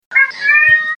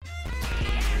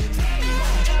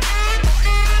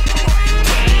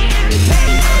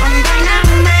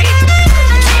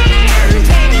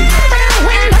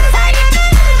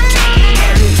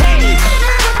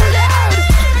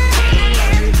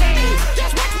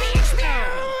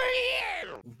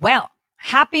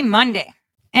Happy Monday.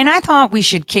 And I thought we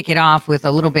should kick it off with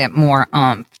a little bit more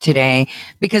today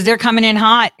because they're coming in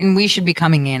hot and we should be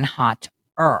coming in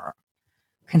hotter,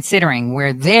 considering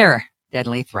we're their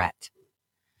deadly threat.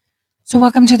 So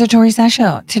welcome to the Tori Sash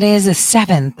Show. Today is the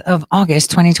 7th of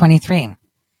August, 2023.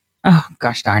 Oh,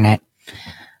 gosh darn it.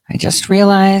 I just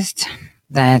realized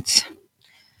that,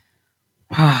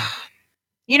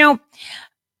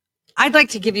 I'd like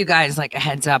to give you guys like a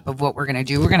heads up of what we're going to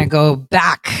do. We're going to go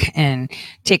back and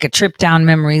take a trip down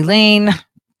memory lane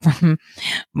from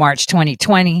March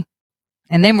 2020.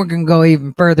 And then we're going to go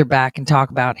even further back and talk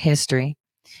about history.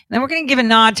 And then we're going to give a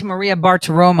nod to Maria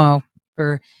Bartiromo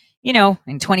for, in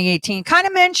 2018, kind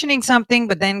of mentioning something,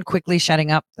 but then quickly shutting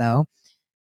up, though.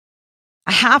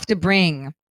 I have to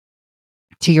bring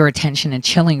to your attention a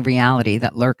chilling reality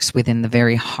that lurks within the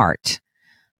very heart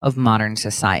of modern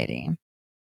society.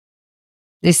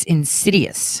 This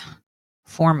insidious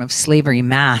form of slavery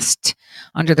masked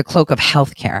under the cloak of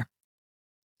healthcare.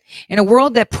 In a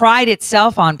world that prides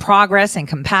itself on progress and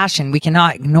compassion, we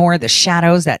cannot ignore the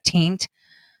shadows that taint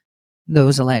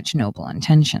those alleged noble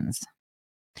intentions.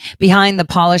 Behind the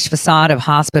polished facade of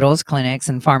hospitals, clinics,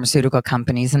 and pharmaceutical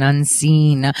companies, an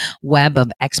unseen web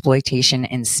of exploitation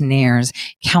ensnares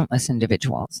countless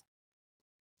individuals.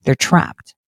 They're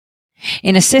trapped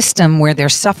in a system where their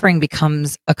suffering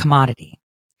becomes a commodity,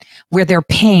 where their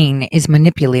pain is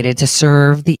manipulated to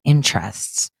serve the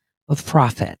interests of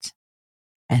profit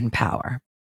and power.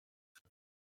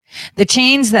 The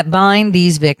chains that bind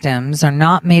these victims are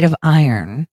not made of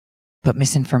iron, but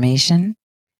misinformation,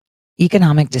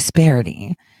 economic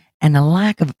disparity, and a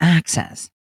lack of access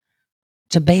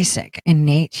to basic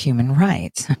innate human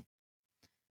rights.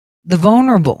 The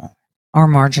vulnerable are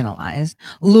marginalized,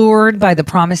 lured by the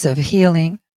promise of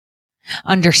healing,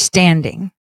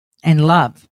 understanding, and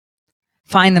love,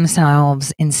 find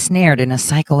themselves ensnared in a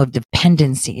cycle of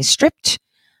dependency, stripped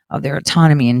of their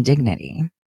autonomy and dignity.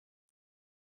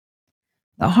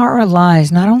 The horror lies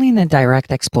not only in the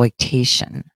direct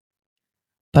exploitation,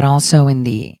 but also in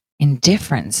the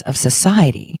indifference of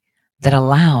society that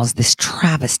allows this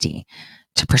travesty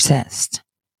to persist.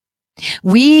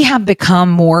 We have become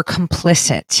more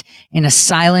complicit in a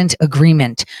silent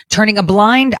agreement, turning a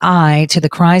blind eye to the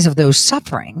cries of those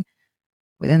suffering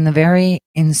within the very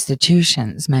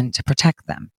institutions meant to protect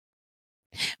them.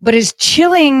 But as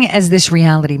chilling as this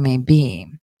reality may be,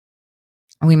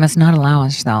 we must not allow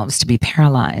ourselves to be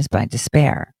paralyzed by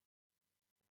despair.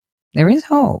 There is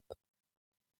hope,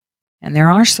 and there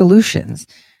are solutions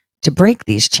to break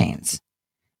these chains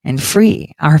and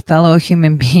free our fellow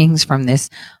human beings from this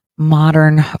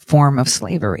modern form of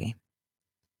slavery.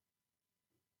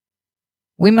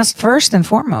 We must first and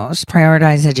foremost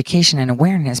prioritize education and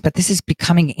awareness, but this is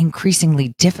becoming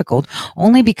increasingly difficult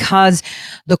only because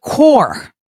the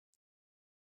core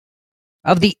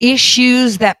of the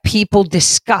issues that people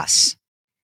discuss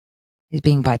is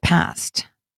being bypassed.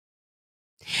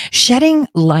 Shedding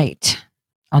light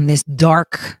on this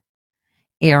dark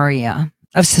area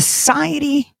of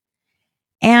society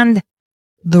and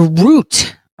the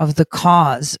root of the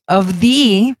cause of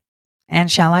the,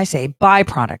 and shall I say,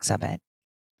 byproducts of it,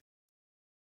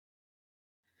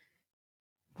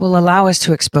 will allow us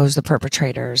to expose the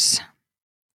perpetrators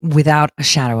without a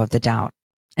shadow of the doubt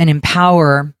and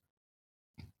empower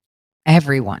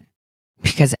everyone,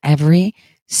 because every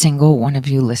single one of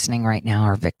you listening right now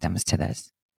are victims to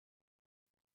this,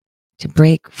 to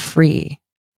break free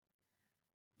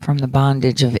from the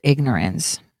bondage of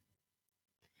ignorance.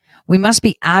 We must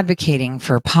be advocating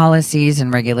for policies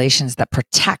and regulations that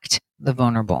protect the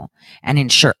vulnerable and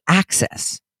ensure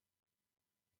access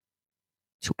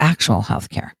to actual health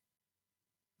care.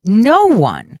 No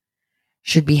one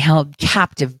should be held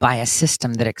captive by a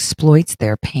system that exploits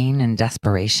their pain and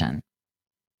desperation.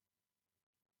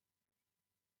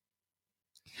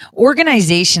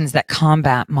 Organizations that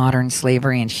combat modern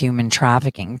slavery and human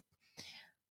trafficking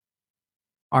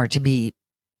are to be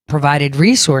provided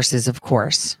resources, of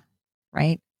course,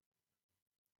 right?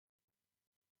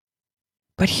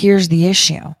 But here's the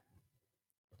issue.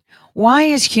 Why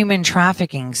is human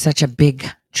trafficking such a big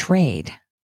trade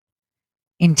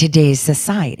in today's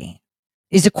society?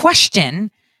 Is a question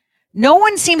no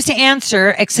one seems to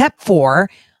answer except for,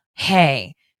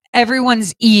 hey,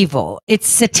 everyone's evil. It's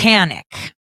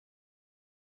satanic.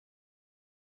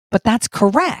 But that's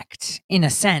correct in a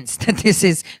sense that this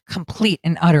is complete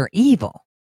and utter evil.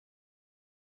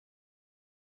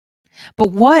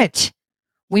 But what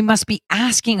we must be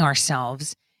asking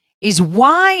ourselves is,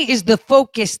 why is the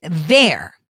focus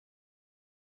there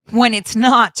when it's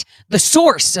not the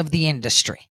source of the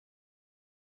industry?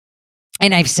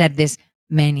 And I've said this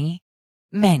many,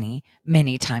 many,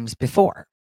 many times before.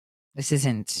 This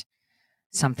isn't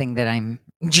something that I'm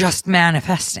just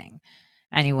manifesting.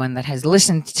 Anyone that has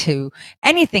listened to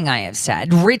anything I have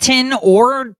said, written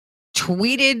or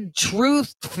tweeted,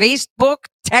 truth, Facebook,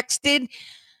 texted,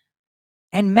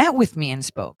 and met with me and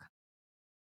spoke.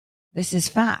 This is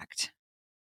fact.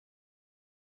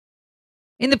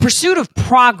 In the pursuit of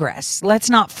progress, let's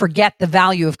not forget the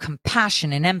value of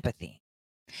compassion and empathy.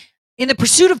 In the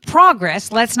pursuit of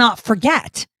progress, let's not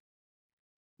forget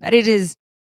that it is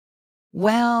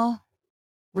well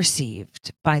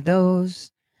received by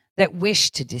those that wish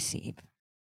to deceive.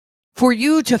 For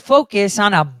you to focus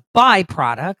on a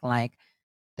byproduct like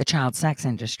the child sex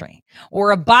industry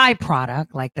or a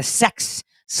byproduct like the sex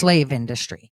slave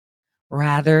industry,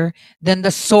 rather than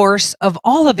the source of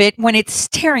all of it when it's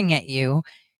staring at you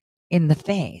in the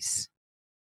face.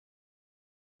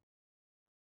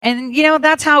 And,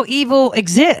 that's how evil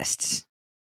exists.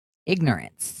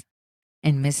 Ignorance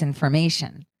and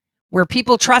misinformation, where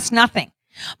people trust nothing.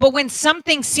 But when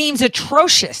something seems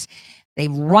atrocious, they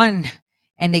run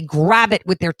and they grab it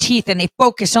with their teeth and they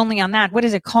focus only on that. What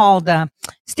is it called?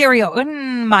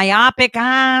 Myopic,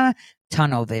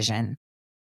 tunnel vision.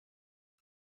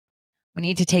 We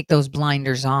need to take those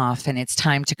blinders off, and it's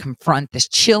time to confront this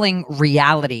chilling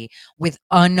reality with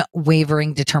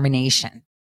unwavering determination.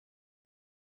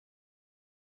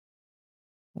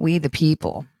 We, the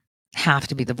people, have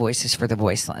to be the voices for the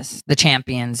voiceless, the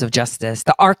champions of justice,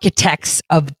 the architects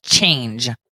of change.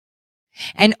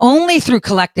 And only through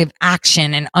collective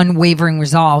action and unwavering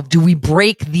resolve do we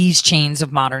break these chains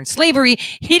of modern slavery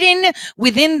hidden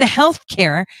within the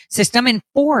healthcare system and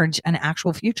forge an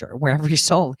actual future where every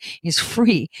soul is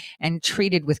free and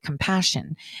treated with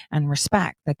compassion and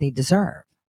respect that they deserve.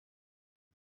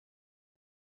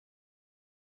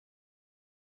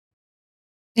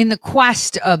 In the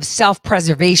quest of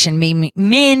self-preservation,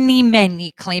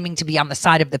 many claiming to be on the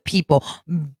side of the people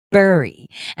bury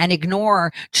and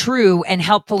ignore true and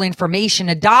helpful information,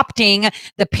 adopting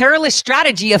the perilous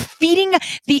strategy of feeding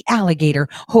the alligator,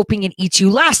 hoping it eats you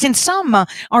last. And some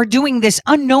are doing this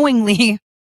unknowingly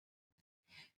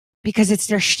because it's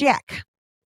their shtick,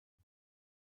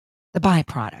 the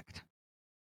byproduct.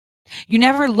 You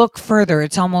never look further.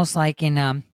 It's almost like in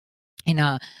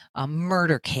a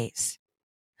murder case.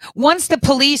 Once the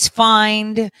police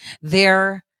find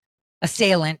their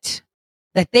assailant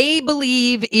that they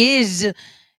believe is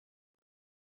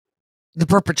the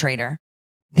perpetrator,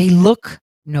 they look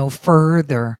no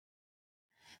further.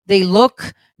 They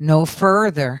look no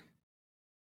further.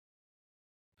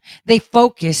 They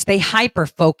focus, they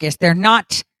hyper-focus. They're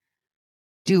not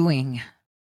doing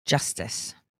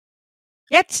justice.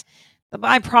 Yet, the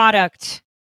byproduct,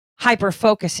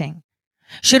 hyper-focusing,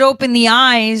 should open the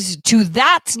eyes to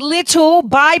that little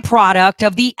byproduct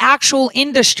of the actual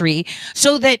industry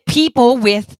so that people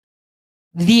with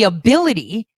the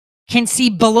ability can see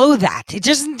below that. It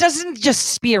just doesn't just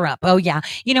spear up. Oh yeah.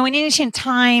 In ancient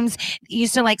times, they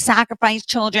used to sacrifice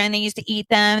children. They used to eat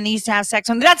them. And they used to have sex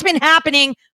with them. That's been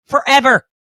happening forever.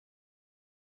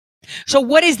 So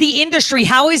what is the industry?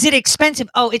 How is it expensive?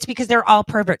 Oh, it's because they're all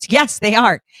perverts. Yes, they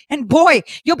are. And boy,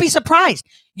 you'll be surprised.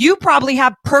 You probably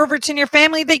have perverts in your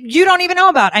family that you don't even know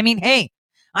about. I mean, hey,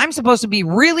 I'm supposed to be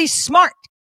really smart.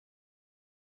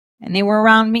 And they were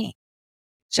around me.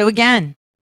 So again,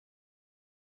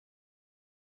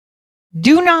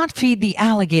 do not feed the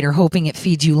alligator hoping it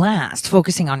feeds you last,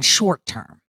 focusing on short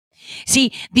term.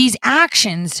 See, these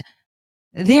actions,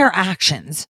 they're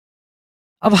actions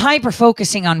of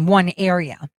hyper-focusing on one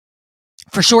area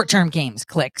for short-term gains,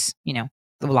 clicks, the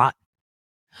lot.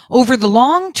 Over the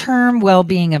long-term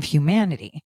well-being of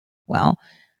humanity, well,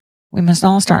 we must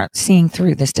all start seeing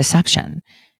through this deception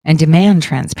and demand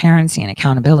transparency and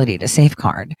accountability to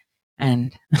safeguard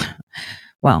and,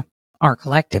 well, our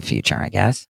collective future, I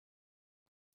guess.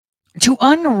 To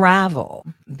unravel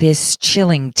this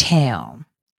chilling tale,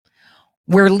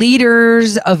 where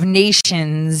leaders of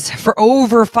nations for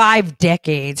over 5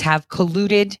 decades have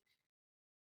colluded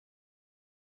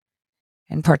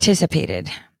and participated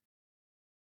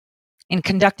in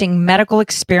conducting medical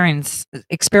experiments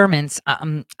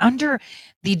under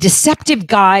the deceptive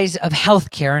guise of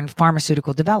healthcare and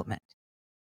pharmaceutical development.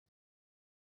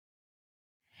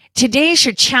 Today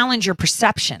should challenge your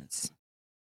perceptions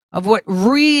of what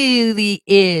really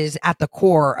is at the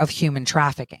core of human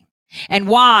trafficking and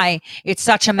why it's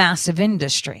such a massive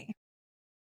industry.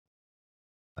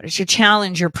 But it should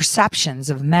challenge your perceptions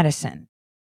of medicine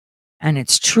and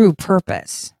its true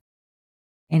purpose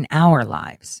in our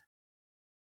lives.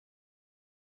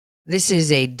 This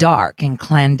is a dark and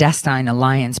clandestine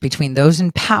alliance between those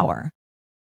in power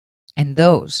and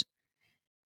those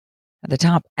the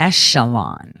top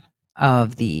echelon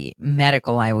of the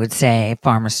medical, I would say,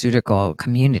 pharmaceutical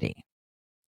community.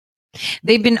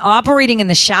 They've been operating in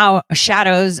the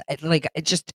shadows, like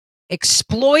just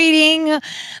exploiting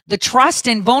the trust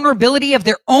and vulnerability of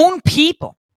their own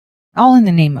people, all in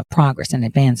the name of progress and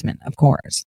advancement, of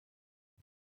course.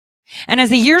 And as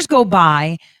the years go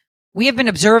by, we have been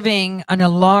observing an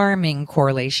alarming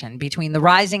correlation between the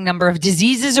rising number of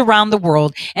diseases around the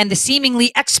world and the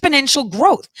seemingly exponential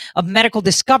growth of medical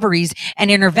discoveries and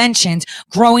interventions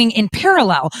growing in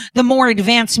parallel. The more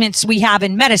advancements we have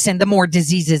in medicine, the more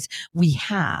diseases we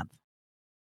have.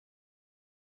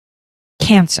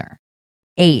 Cancer,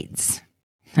 AIDS,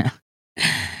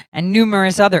 and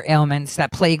numerous other ailments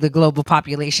that plague the global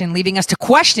population, leaving us to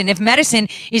question if medicine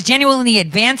is genuinely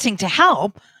advancing to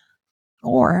help,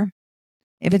 or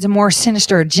if it's a more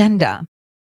sinister agenda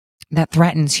that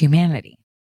threatens humanity.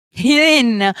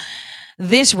 In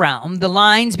this realm, the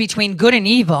lines between good and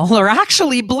evil are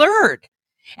actually blurred,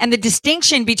 and the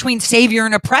distinction between savior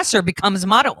and oppressor becomes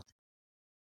muddled.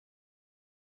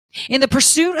 In the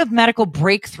pursuit of medical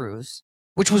breakthroughs,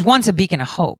 which was once a beacon of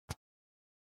hope,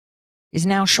 is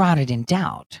now shrouded in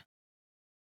doubt,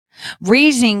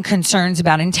 raising concerns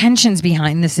about intentions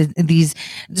behind these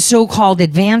so-called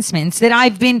advancements that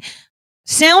I've been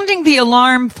sounding the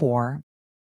alarm for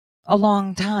a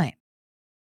long time.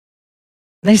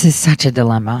 This is such a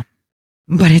dilemma,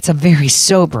 but it's a very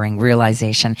sobering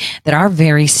realization that our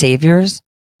very saviors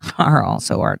are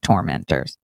also our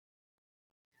tormentors.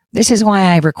 This is why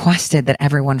I requested that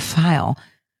everyone file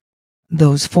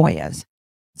those FOIAs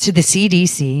to the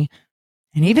CDC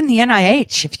and even the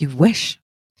NIH if you wish.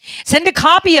 Send a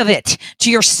copy of it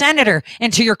to your senator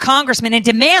and to your congressman and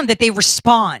demand that they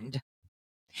respond.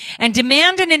 And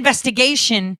demand an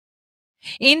investigation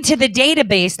into the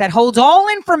database that holds all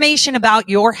information about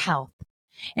your health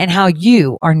and how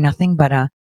you are nothing but a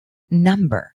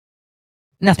number,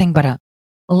 nothing but a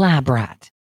lab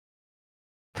rat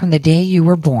from the day you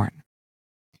were born.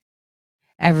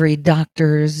 Every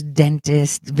doctor's,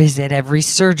 dentist visit, every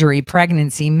surgery,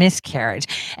 pregnancy, miscarriage,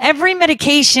 every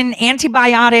medication,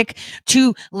 antibiotic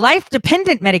to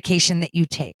life-dependent medication that you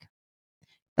take,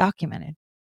 documented.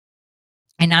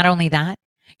 And not only that,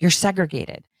 you're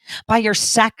segregated by your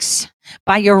sex,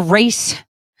 by your race,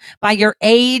 by your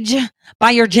age, by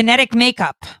your genetic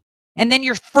makeup. And then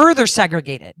you're further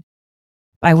segregated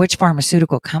by which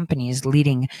pharmaceutical company is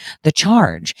leading the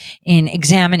charge in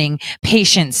examining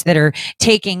patients that are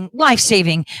taking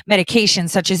life-saving medications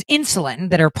such as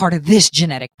insulin that are part of this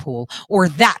genetic pool or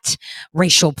that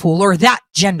racial pool or that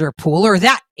gender pool or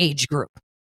that age group.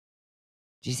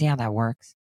 Do you see how that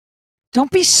works?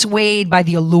 Don't be swayed by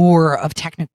the allure of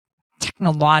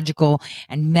technological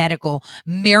and medical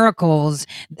miracles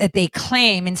that they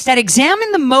claim. Instead,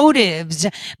 examine the motives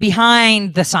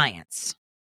behind the science.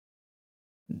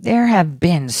 There have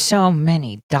been so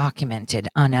many documented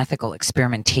unethical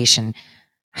experimentation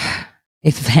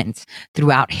events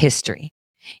throughout history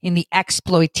in the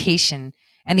exploitation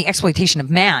of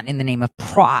man in the name of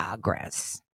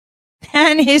progress.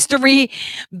 And history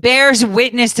bears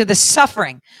witness to the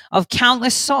suffering of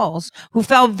countless souls who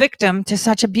fell victim to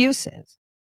such abuses.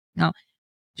 Now,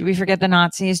 do we forget the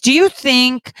Nazis? Do you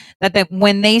think that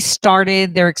when they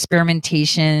started their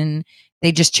experimentation,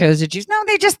 they just chose the Jews? No,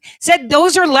 they just said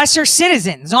those are lesser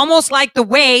citizens, almost like the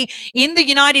way in the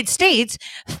United States,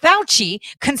 Fauci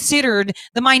considered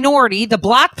the minority, the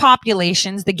black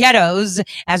populations, the ghettos,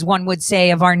 as one would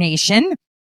say, of our nation,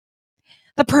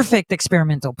 the perfect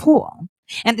experimental pool.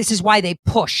 And this is why they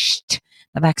pushed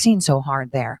the vaccine so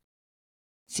hard there.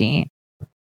 See?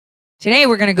 Today,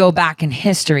 we're going to go back in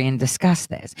history and discuss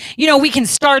this. You know, we can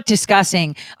start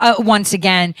discussing once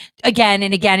again,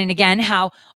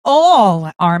 how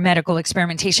all our medical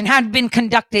experimentation had been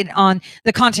conducted on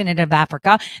the continent of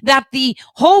Africa, that the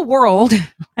whole world,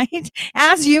 right,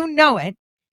 as you know it,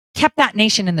 kept that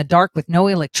nation in the dark with no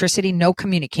electricity, no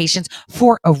communications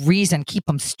for a reason. Keep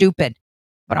them stupid.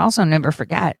 But also never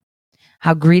forget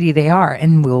how greedy they are.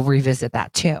 And we'll revisit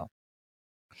that too.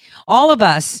 All of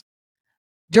us,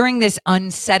 during this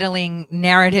unsettling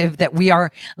narrative that we are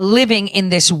living in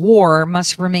this war,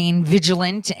 must remain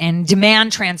vigilant and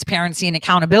demand transparency and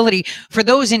accountability for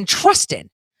those entrusted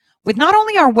with not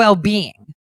only our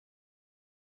well-being,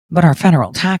 but our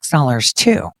federal tax dollars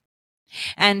too.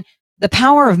 And the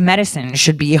power of medicine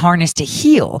should be harnessed to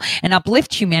heal and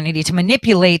uplift humanity. To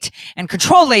manipulate and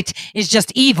control it is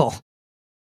just evil.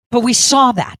 But we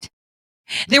saw that.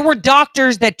 There were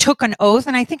doctors that took an oath,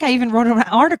 and I think I even wrote an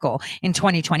article in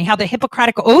 2020, how the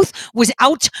Hippocratic Oath was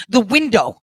out the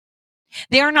window.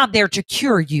 They are not there to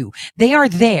cure you. They are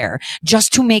there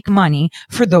just to make money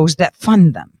for those that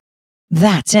fund them.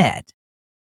 That's it.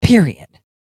 Period.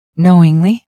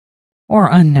 Knowingly or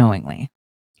unknowingly.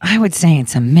 I would say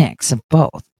it's a mix of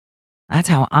both. That's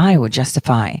how I would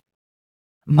justify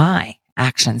my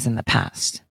actions in the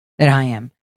past that I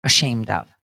am ashamed of.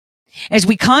 As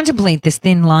we contemplate this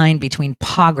thin line between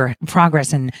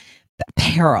progress and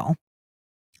peril,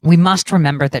 we must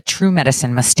remember that true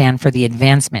medicine must stand for the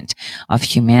advancement of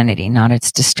humanity, not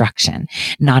its destruction,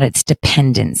 not its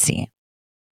dependency.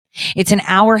 It's in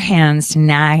our hands to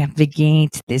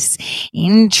navigate this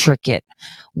intricate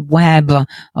web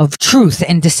of truth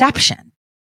and deception,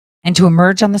 and to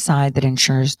emerge on the side that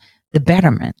ensures the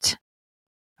betterment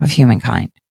of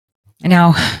humankind.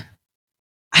 Now,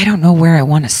 I don't know where I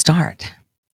want to start.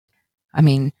 I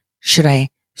mean, should I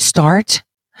start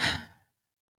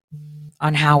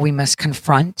on how we must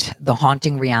confront the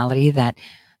haunting reality that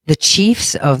the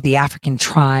chiefs of the African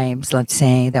tribes, let's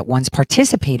say, that once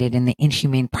participated in the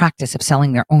inhumane practice of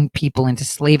selling their own people into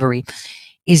slavery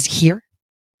is here?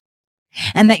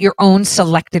 And that your own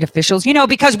selected officials,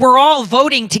 because we're all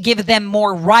voting to give them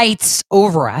more rights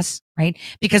over us, right?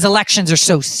 Because elections are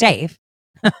so safe.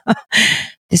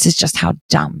 This is just how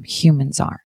dumb humans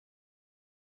are.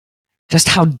 Just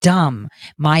how dumb,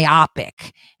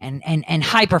 myopic, and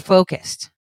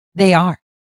hyper-focused they are.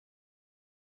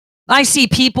 I see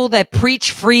people that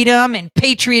preach freedom and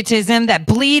patriotism, that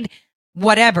bleed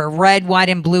whatever, red, white,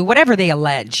 and blue, whatever they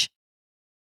allege,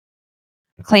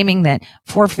 claiming that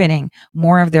forfeiting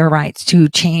more of their rights to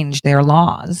change their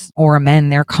laws or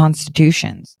amend their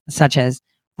constitutions, such as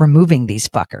removing these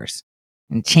fuckers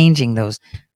and changing those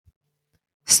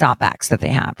stopbacks that they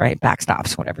have, right?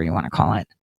 Backstops, whatever you want to call it,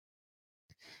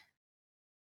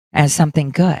 as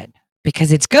something good.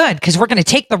 Because it's good, because we're going to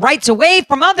take the rights away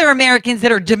from other Americans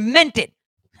that are demented.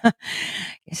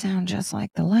 You sound just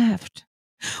like the left.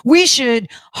 We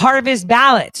should harvest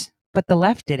ballots. But the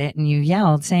left did it, and you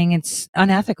yelled saying it's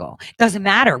unethical. It doesn't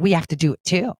matter. We have to do it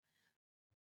too.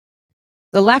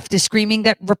 The left is screaming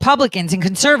that Republicans and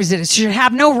conservatives should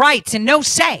have no rights and no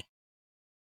say.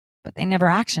 But they never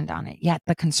actioned on it. Yet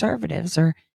the conservatives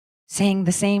are saying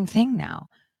the same thing now.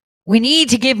 We need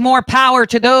to give more power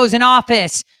to those in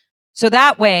office, so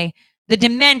that way the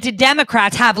demented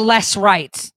Democrats have less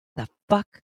rights. The fuck?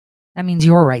 That means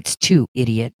your rights too,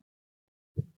 idiot.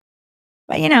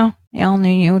 But they all knew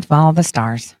you would follow the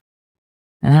stars.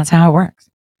 And that's how it works.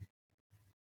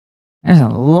 There's a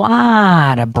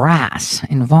lot of brass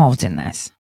involved in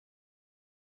this.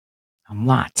 A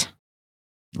lot.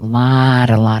 A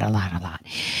lot.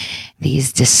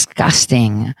 These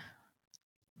disgusting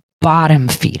bottom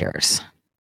feeders.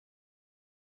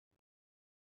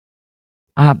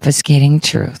 Obfuscating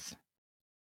truth.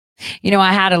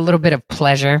 I had a little bit of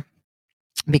pleasure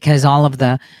because all of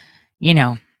the,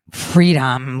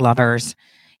 freedom lovers,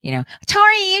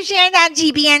 Tori, you shared that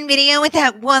GBN video with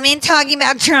that woman talking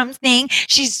about Trump's thing.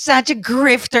 She's such a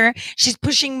grifter. She's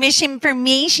pushing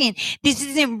misinformation. This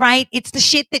isn't right. It's the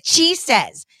shit that she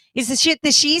says.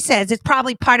 It's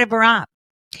probably part of her op.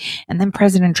 And then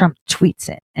President Trump tweets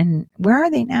it. And where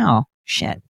are they now?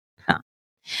 Shit.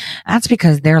 That's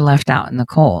because they're left out in the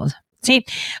cold. See,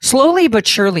 slowly but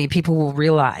surely, people will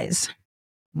realize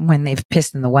when they've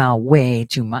pissed in the well way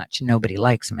too much, nobody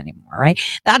likes them anymore, right?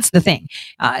 That's the thing.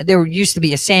 There used to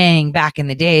be a saying back in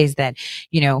the days that,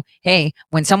 hey,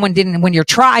 when your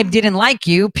tribe didn't like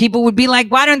you, people would be like,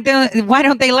 why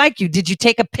don't they like you? Did you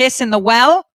take a piss in the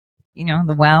well?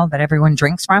 The well that everyone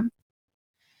drinks from?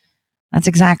 That's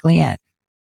exactly it.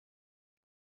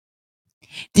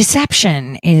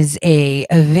 Deception is a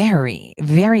very,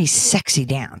 very sexy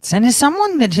dance. And as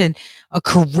someone that had a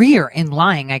career in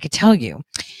lying, I could tell you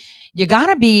got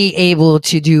to be able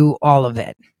to do all of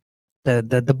it.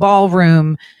 The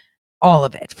ballroom, all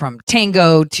of it, from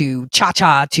tango to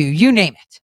cha-cha to you name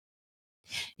it.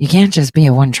 You can't just be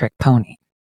a one-trick pony.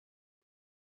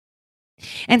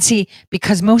 And see,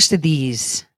 because most of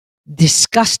these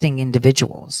disgusting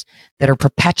individuals that are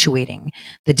perpetuating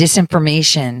the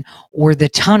disinformation or the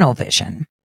tunnel vision,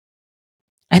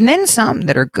 and then some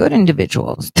that are good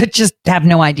individuals that just have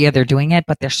no idea they're doing it,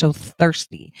 but they're so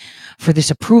thirsty for this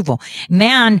approval.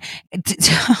 Man,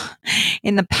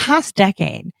 in the past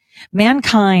decade,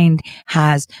 mankind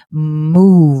has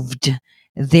moved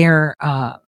their,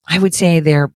 I would say,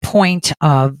 their point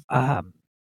of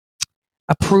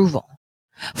approval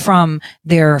from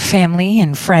their family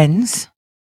and friends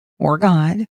or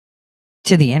God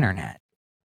to the internet.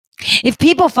 If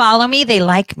people follow me, they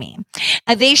like me.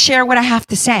 They share what I have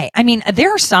to say. I mean,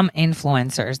 there are some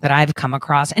influencers that I've come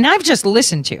across and I've just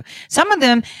listened to. Some of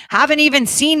them haven't even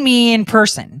seen me in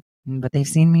person, but they've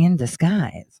seen me in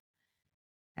disguise.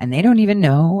 And they don't even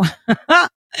know.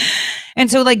 And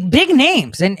so like big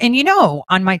names and you know,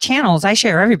 on my channels, I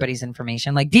share everybody's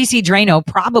information. Like DC Drano,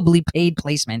 probably paid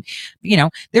placement. You know,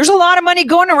 there's a lot of money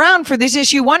going around for this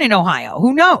issue 1 in Ohio.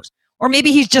 Who knows? Or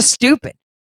maybe he's just stupid.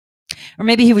 Or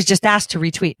maybe he was just asked to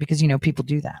retweet because, you know, people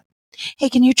do that. Hey,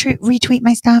 can you retweet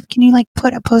my stuff? Can you like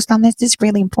put a post on this? This is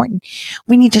really important.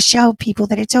 We need to show people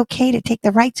that it's okay to take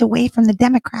the rights away from the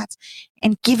Democrats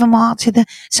and give them all to the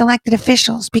selected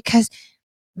officials because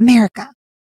America.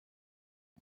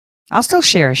 I'll still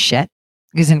share shit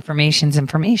because information's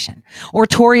information. Or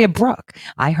Toria Brooke.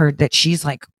 I heard that she's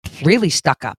like really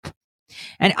stuck up.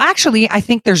 And actually, I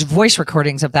think there's voice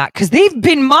recordings of that because they've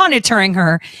been monitoring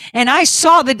her. And I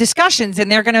saw the discussions and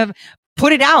they're going to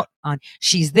put it out on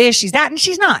she's this, she's that, and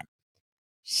she's not.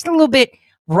 She's a little bit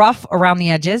rough around the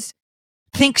edges.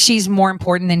 Thinks she's more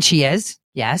important than she is.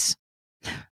 Yes.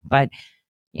 But,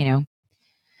 you know,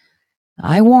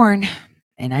 I warn.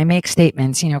 And I make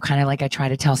statements, you know, kind of like I try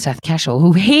to tell Seth Keshel,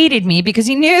 who hated me because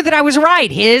he knew that I was right.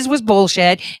 His was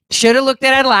bullshit. Should have looked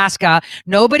at Alaska.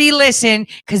 Nobody listened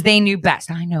because they knew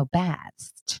best. I know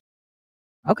best.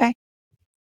 Okay.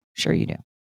 Sure you do.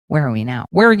 Where are we now?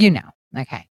 Where are you now?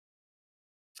 Okay.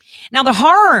 Now, the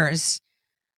horrors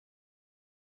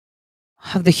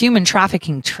of the human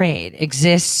trafficking trade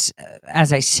exists,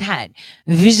 as I said,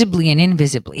 visibly and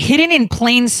invisibly, hidden in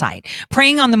plain sight,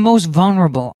 preying on the most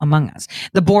vulnerable among us.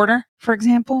 The border, for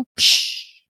example,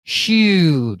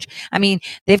 huge. I mean,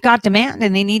 they've got demand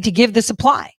and they need to give the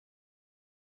supply.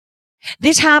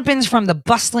 This happens from the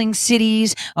bustling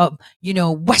cities of, you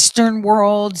know, Western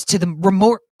worlds to the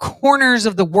remote corners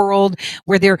of the world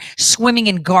where they're swimming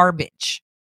in garbage.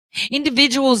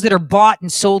 Individuals that are bought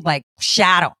and sold like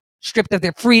chattel, stripped of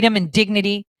their freedom and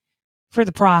dignity for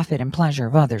the profit and pleasure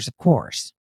of others, of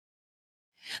course.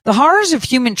 The horrors of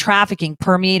human trafficking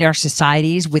permeate our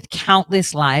societies with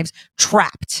countless lives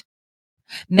trapped.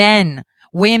 Men,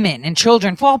 women, and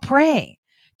children fall prey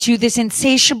to this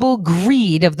insatiable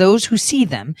greed of those who see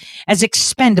them as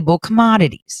expendable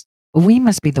commodities. We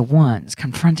must be the ones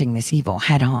confronting this evil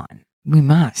head on. We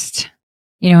must.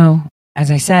 You know,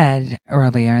 as I said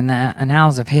earlier, in the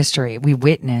annals of history, we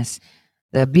witness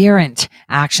the aberrant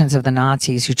actions of the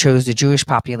Nazis who chose the Jewish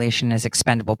population as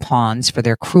expendable pawns for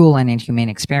their cruel and inhumane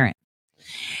experience.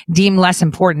 Deemed less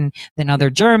important than other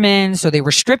Germans, so they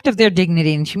were stripped of their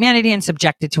dignity and humanity and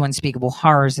subjected to unspeakable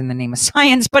horrors in the name of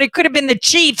science, but it could have been the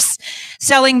chiefs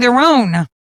selling their own.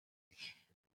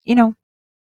 You know,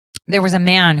 there was a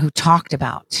man who talked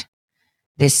about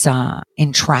this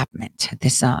entrapment,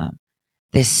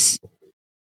 this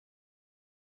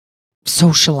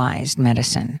socialized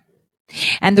medicine.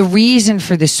 And the reason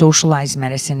for the socialized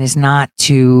medicine is not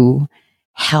to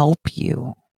help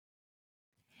you.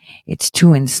 It's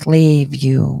to enslave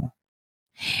you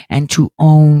and to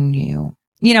own you.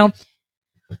 You know,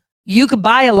 you could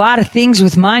buy a lot of things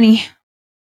with money.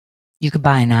 You could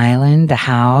buy an island, a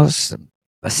house,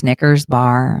 a Snickers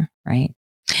bar, right?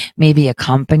 Maybe a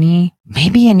company,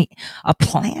 maybe a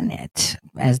planet,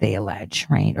 as they allege,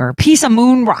 right? Or a piece of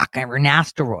moon rock or an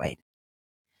asteroid.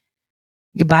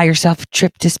 You buy yourself a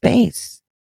trip to space.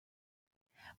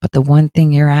 But the one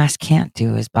thing your ass can't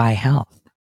do is buy health.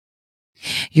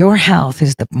 Your health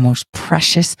is the most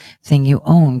precious thing you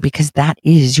own because that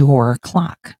is your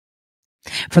clock.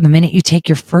 From the minute you take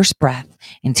your first breath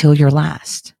until your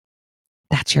last,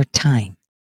 that's your time.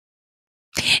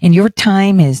 And your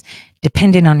time is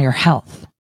dependent on your health.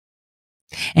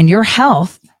 And your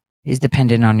health is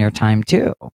dependent on your time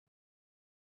too.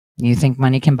 You think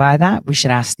money can buy that? We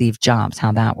should ask Steve Jobs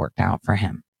how that worked out for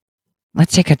him.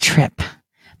 Let's take a trip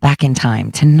back in time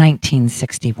to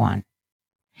 1961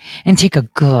 and take a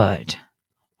good,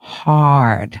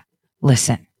 hard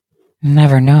listen. You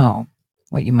never know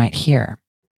what you might hear.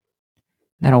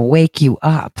 That'll wake you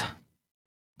up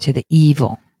to the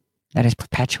evil that is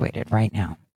perpetuated right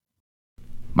now.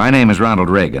 My name is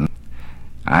Ronald Reagan.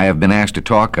 I have been asked to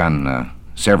talk on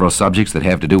several subjects that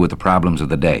have to do with the problems of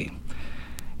the day.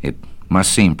 It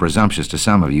must seem presumptuous to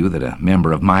some of you that a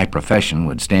member of my profession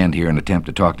would stand here and attempt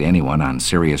to talk to anyone on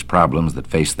serious problems that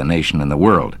face the nation and the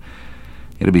world.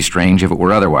 It would be strange if it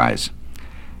were otherwise.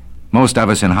 Most of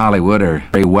us in Hollywood are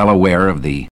very well aware of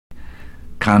the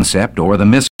concept or the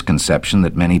misconception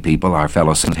that many people, our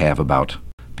fellow citizens, have about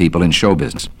people in show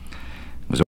business.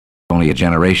 It was only a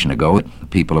generation ago that the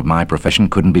people of my profession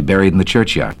couldn't be buried in the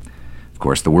churchyard. Of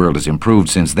course, the world has improved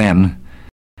since then.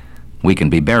 We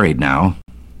can be buried now.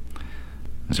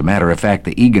 As a matter of fact,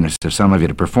 the eagerness of some of you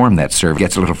to perform that service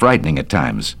gets a little frightening at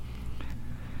times.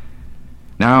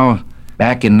 Now,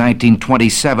 back in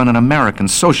 1927, an American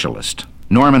socialist,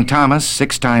 Norman Thomas,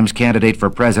 6 times candidate for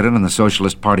president on the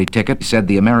Socialist Party ticket, said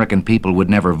the American people would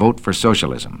never vote for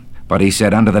socialism. But he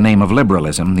said under the name of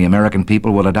liberalism, the American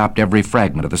people will adopt every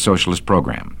fragment of the socialist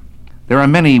program. There are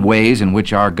many ways in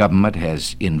which our government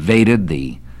has invaded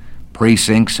the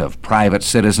precincts of private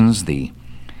citizens, the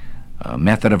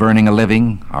method of earning a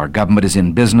living. Our government is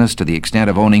in business to the extent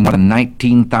of owning more than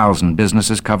 19,000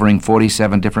 businesses covering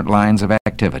 47 different lines of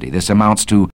activity. This amounts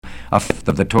to a fifth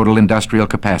of the total industrial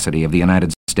capacity of the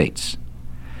United States.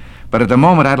 But at the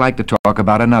moment, I'd like to talk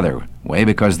about another way,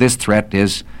 because this threat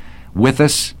is with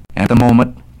us and at the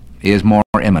moment is more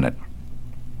imminent.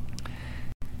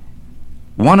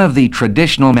 One of the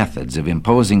traditional methods of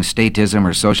imposing statism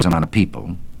or socialism on a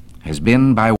people has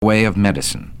been by way of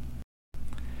medicine.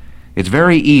 It's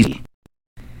very easy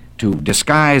to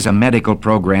disguise a medical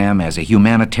program as a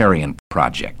humanitarian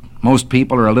project. Most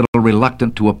people are a little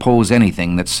reluctant to oppose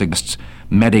anything that suggests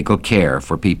medical care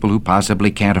for people who possibly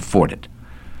can't afford it.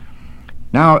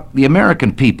 Now, the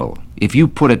American people, if you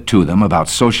put it to them about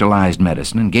socialized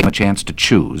medicine and gave them a chance to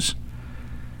choose,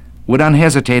 would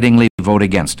unhesitatingly vote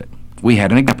against it. We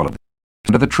had an example of this.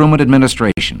 Under the Truman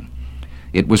administration,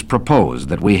 it was proposed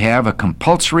that we have a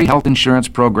compulsory health insurance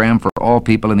program for all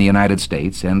people in the United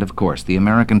States, and of course the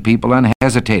American people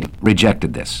unhesitatingly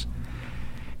rejected this.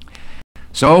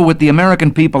 So, with the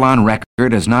American people on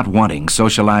record as not wanting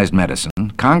socialized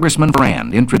medicine, Congressman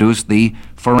Farrand introduced the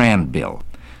Farrand Bill.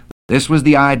 This was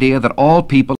the idea that all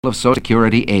people of Social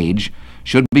Security age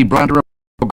should be brought under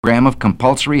a program of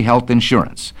compulsory health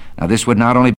insurance. Now, this would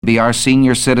not only be our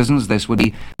senior citizens, this would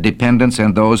be dependents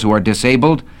and those who are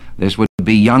disabled. This would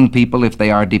be young people if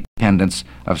they are dependents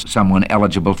of someone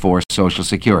eligible for Social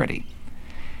Security.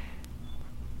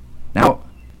 Now,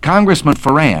 Congressman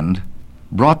Farrand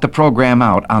brought the program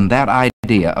out on that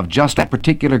idea of just that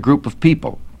particular group of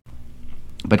people.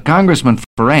 But Congressman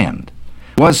Farrand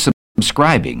was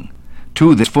subscribing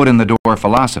to this foot-in-the-door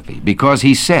philosophy, because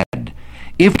he said,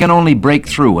 if we can only break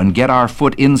through and get our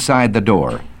foot inside the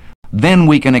door, then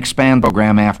we can expand the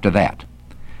program after that.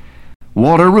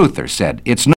 Walter Reuther said,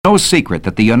 it's no secret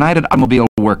that the United Automobile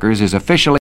Workers is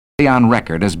officially on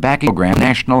record as backing the program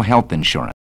National Health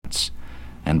Insurance.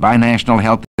 And by National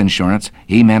Health Insurance,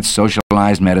 he meant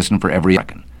socialized medicine for every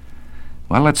American.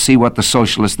 Well, let's see what the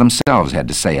socialists themselves had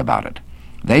to say about it.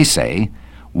 They say,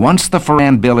 once the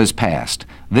Farrand Bill is passed,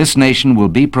 this nation will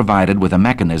be provided with a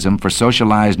mechanism for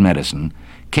socialized medicine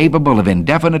capable of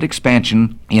indefinite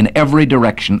expansion in every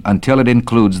direction until it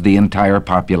includes the entire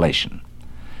population.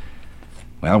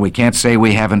 Well, we can't say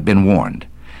we haven't been warned.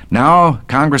 Now,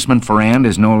 Congressman Farrand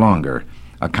is no longer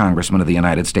a congressman of the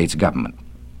United States government.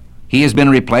 He has been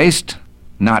replaced,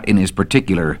 not in his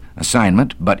particular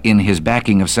assignment, but in his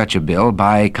backing of such a bill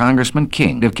by Congressman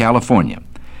King of California.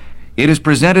 It is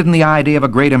presented in the idea of a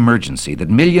great emergency that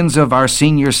millions of our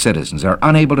senior citizens are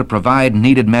unable to provide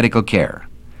needed medical care.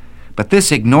 But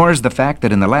this ignores the fact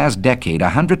that in the last decade,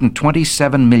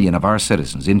 127 million of our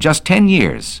citizens, in just 10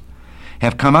 years,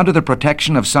 have come under the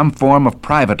protection of some form of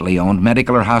privately owned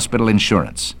medical or hospital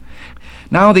insurance.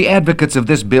 Now, the advocates of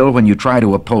this bill, when you try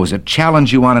to oppose it,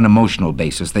 challenge you on an emotional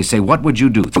basis. They say, what would you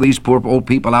do? Throw these poor old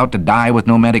people out to die with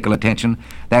no medical attention?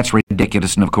 That's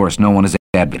ridiculous, and of course, no one has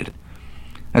advocated it.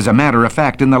 As a matter of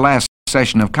fact, in the last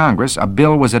session of Congress, a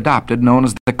bill was adopted known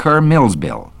as the Kerr-Mills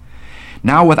Bill.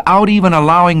 Now, without even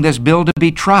allowing this bill to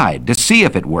be tried to see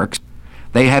if it works,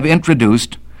 they have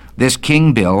introduced this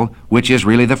King bill, which is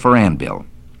really the Farrand Bill.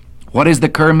 What is the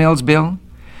Kerr-Mills Bill?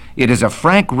 It is a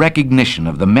frank recognition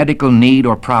of the medical need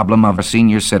or problem of our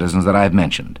senior citizens that I've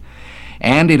mentioned.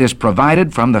 And it has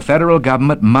provided from the federal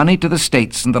government money to the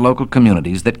states and the local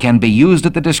communities that can be used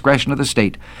at the discretion of the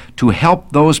state to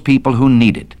help those people who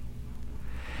need it.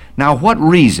 Now, what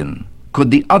reason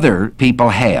could the other people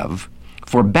have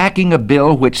for backing a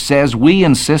bill which says we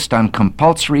insist on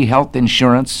compulsory health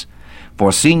insurance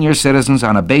for senior citizens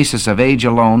on a basis of age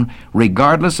alone,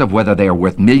 regardless of whether they are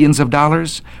worth millions of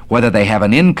dollars, whether they have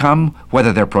an income,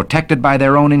 whether they're protected by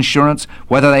their own insurance,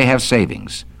 whether they have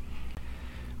savings?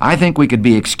 I think we could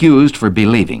be excused for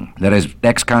believing that, as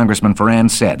ex-Congressman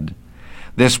Farrand said,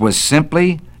 this was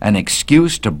simply an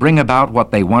excuse to bring about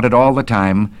what they wanted all the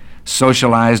time,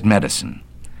 socialized medicine.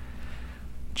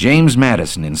 James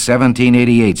Madison, in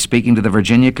 1788, speaking to the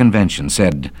Virginia Convention,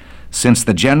 said, "Since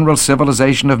the general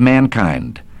civilization of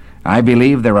mankind, I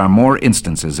believe there are more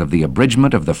instances of the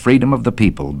abridgment of the freedom of the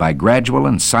people by gradual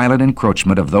and silent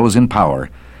encroachment of those in power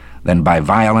than by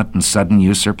violent and sudden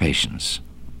usurpations."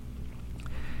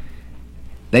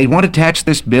 They want to attach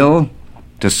this bill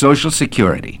to Social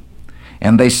Security.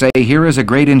 And they say, here is a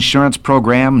great insurance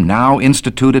program now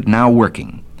instituted, now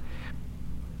working.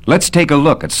 Let's take a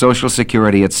look at Social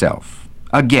Security itself.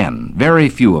 Again, very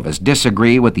few of us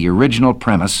disagree with the original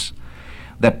premise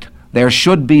that there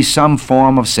should be some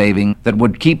form of saving that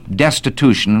would keep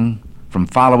destitution from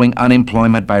following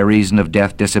unemployment by reason of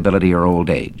death, disability, or old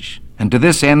age. And to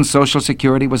this end, Social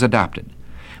Security was adopted.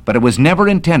 But it was never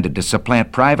intended to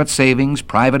supplant private savings,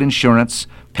 private insurance,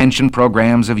 pension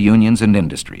programs of unions and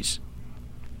industries.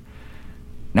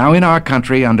 Now, in our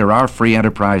country, under our free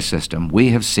enterprise system, we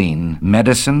have seen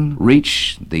medicine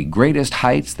reach the greatest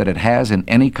heights that it has in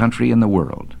any country in the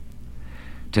world.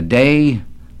 Today,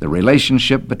 the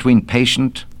relationship between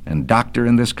patient and doctor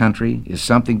in this country is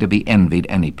something to be envied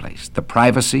any place. The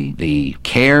privacy, the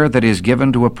care that is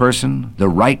given to a person, the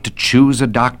right to choose a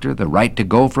doctor, the right to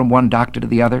go from one doctor to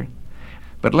the other.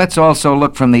 But let's also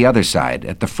look from the other side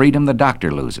at the freedom the doctor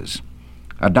loses.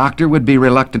 A doctor would be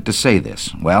reluctant to say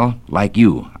this. Well, like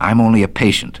you, I'm only a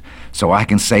patient, so I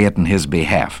can say it in his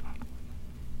behalf.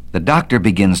 The doctor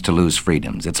begins to lose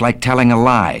freedoms. It's like telling a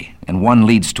lie, and one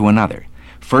leads to another.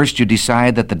 First, you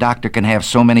decide that the doctor can have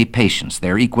so many patients.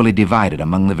 They're equally divided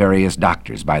among the various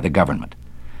doctors by the government.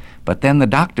 But then the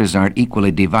doctors aren't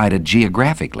equally divided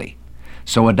geographically.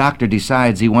 So a doctor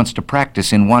decides he wants to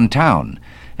practice in one town,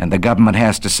 and the government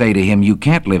has to say to him, you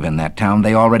can't live in that town.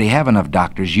 They already have enough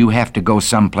doctors. You have to go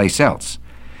someplace else.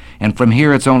 And from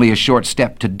here, it's only a short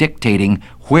step to dictating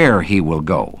where he will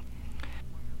go.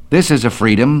 This is a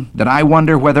freedom that I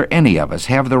wonder whether any of us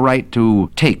have the right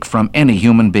to take from any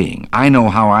human being. I know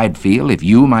how I'd feel if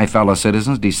you, my fellow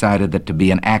citizens, decided that to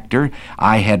be an actor,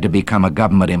 I had to become a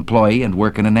government employee and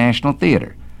work in a national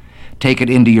theater. Take it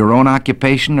into your own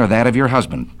occupation or that of your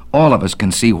husband. All of us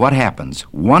can see what happens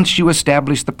once you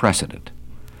establish the precedent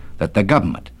that the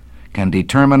government can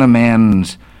determine a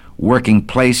man's working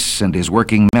place and his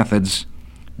working methods,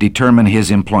 determine his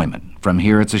employment. From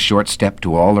here, it's a short step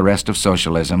to all the rest of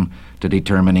socialism, to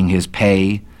determining his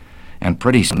pay. And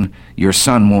pretty soon, your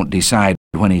son won't decide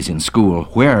when he's in school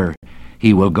where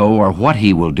he will go or what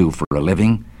he will do for a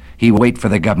living. He will wait for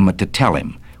the government to tell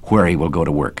him where he will go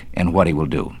to work and what he will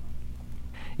do.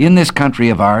 In this country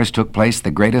of ours took place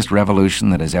the greatest revolution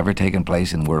that has ever taken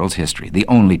place in world's history, the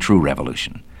only true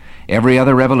revolution. Every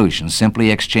other revolution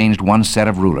simply exchanged one set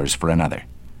of rulers for another.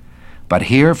 But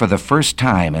here, for the first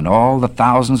time in all the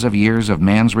thousands of years of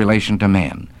man's relation to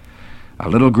man, a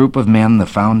little group of men, the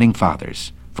Founding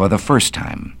Fathers, for the first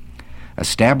time,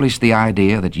 established the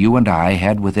idea that you and I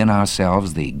had within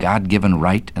ourselves the God-given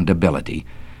right and ability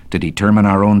to determine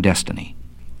our own destiny.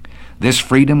 This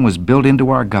freedom was built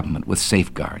into our government with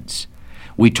safeguards.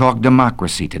 We talk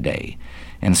democracy today,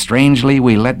 and strangely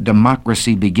we let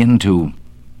democracy begin to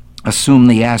assume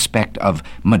the aspect of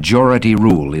majority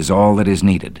rule is all that is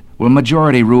needed. Well,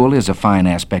 majority rule is a fine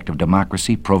aspect of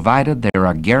democracy, provided there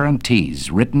are guarantees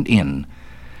written in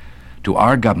to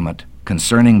our government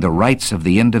concerning the rights of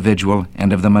the individual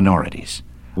and of the minorities.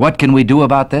 What can we do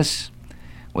about this?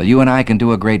 Well, you and I can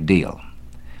do a great deal.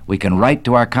 We can write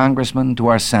to our congressmen, to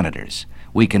our senators.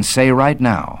 We can say right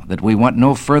now that we want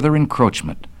no further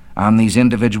encroachment on these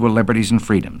individual liberties and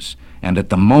freedoms. And at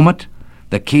the moment,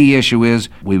 the key issue is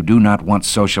we do not want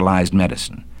socialized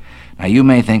medicine. Now, you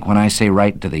may think when I say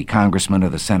write to the congressman or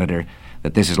the senator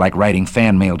that this is like writing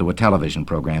fan mail to a television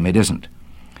program. It isn't.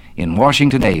 In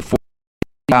Washington today,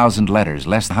 40,000 letters,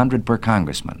 less than 100 per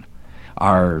congressman,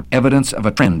 are evidence of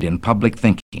a trend in public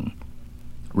thinking.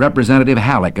 Representative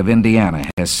Halleck of Indiana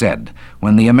has said,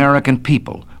 when the American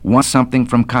people want something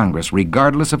from Congress,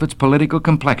 regardless of its political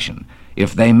complexion,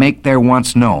 if they make their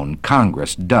wants known,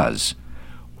 Congress does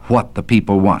what the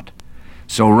people want.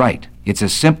 So write. It's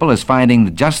as simple as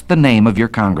finding just the name of your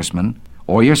congressman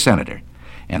or your senator,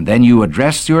 and then you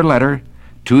address your letter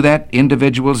to that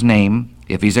individual's name.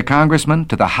 If he's a congressman,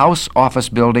 to the House Office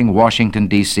Building, Washington,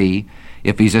 D.C.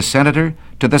 If he's a senator,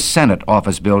 to the Senate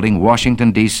Office Building,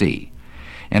 Washington, D.C.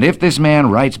 And if this man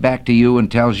writes back to you and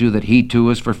tells you that he too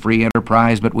is for free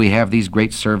enterprise, but we have these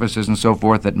great services and so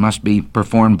forth that must be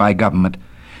performed by government,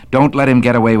 don't let him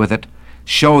get away with it.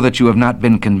 Show that you have not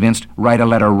been convinced. Write a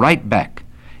letter right back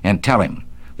and tell him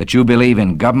that you believe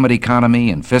in government economy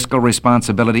and fiscal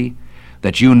responsibility,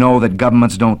 that you know that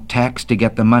governments don't tax to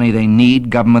get the money they need.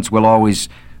 Governments will always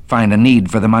find a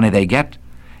need for the money they get,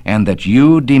 and that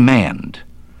you demand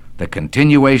the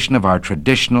continuation of our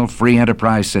traditional free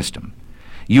enterprise system.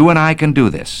 You and I can do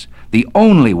this. The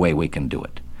only way we can do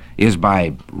it is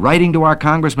by writing to our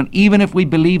congressman, even if we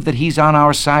believe that he's on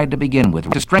our side to begin with,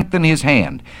 to strengthen his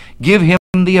hand, give him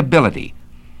the ability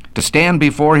to stand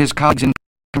before his colleagues in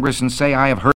Congress and say, I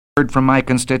have heard from my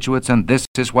constituents, and this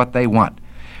is what they want.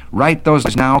 Write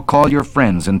those now, call your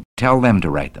friends, and tell them to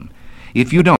write them.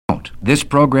 If you don't, this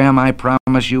program, I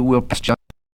promise you, will pass just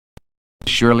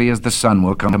as surely as the sun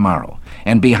will come tomorrow.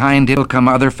 And behind it will come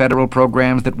other federal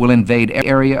programs that will invade every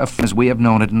area of as we have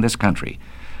known it in this country.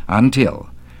 Until,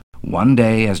 one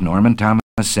day, as Norman Thomas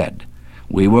said,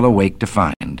 we will awake to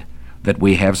find that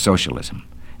we have socialism.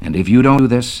 And if you don't do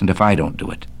this, and if I don't do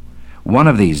it, one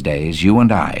of these days, you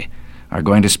and I are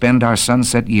going to spend our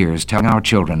sunset years telling our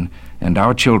children and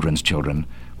our children's children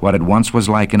what it once was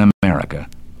like in America.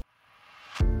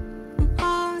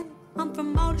 I'm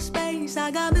from outer space.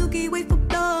 I got Milky Way for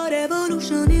blood,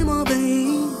 evolution in my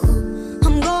veins.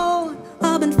 I'm gone,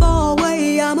 I've been far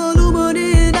away. I'm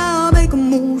illuminated, I'll make a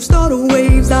move, start a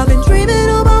waves. I've been dreaming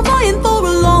about flying for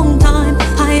a long time.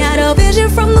 I had a vision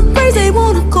from the place they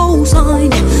wanna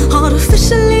co-sign.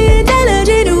 Artificially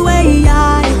intelligent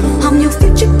AI. I'm your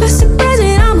future, past, and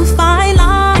present. I'm a fine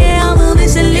line. Yeah, I'm a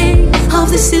missile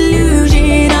of this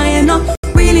illusion. I am not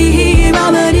really here,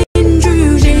 I'm an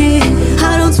intrusion.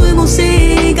 I don't swim or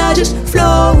sink, I just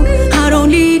float. I don't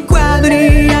need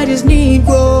gravity, I just need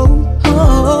growth.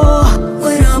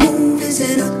 When I move, it's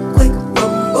in a quick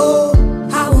rumble.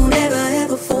 I won't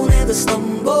ever fall, never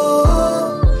stumble.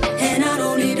 And I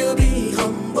don't need to be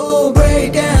humble.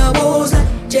 Break down walls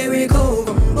like Jericho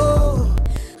rumble.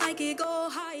 I can go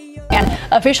higher. And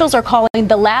officials are calling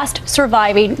the last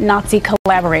surviving Nazi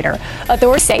collaborator.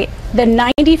 Authorities say the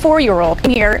 94-year-old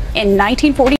came here in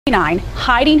 1949,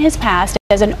 hiding his past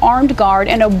as an armed guard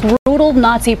in a brutal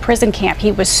Nazi prison camp.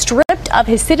 He was stripped of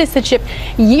his citizenship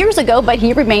years ago, but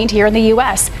he remained here in the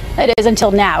U.S. That is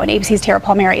until now. And ABC's Tara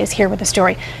Palmieri is here with the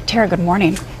story. Tara, good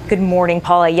morning. Good morning,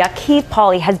 Paula. Ya'Keev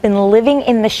Pauly has been living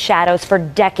in the shadows for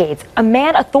decades. A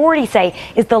man authorities say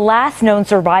is the last known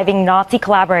surviving Nazi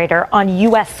collaborator on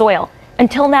U.S. soil.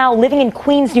 Until now, living in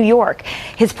Queens, New York.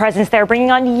 His presence there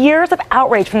bringing on years of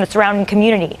outrage from the surrounding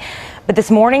community. But this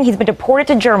morning, he's been deported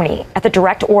to Germany at the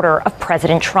direct order of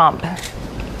President Trump.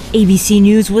 ABC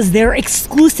News was there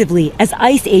exclusively as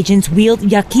ICE agents wheeled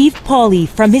Ya'Keev Pauly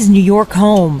from his New York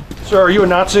home. Sir, are you a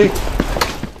Nazi?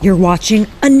 You're watching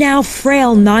a now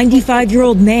frail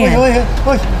 95-year-old man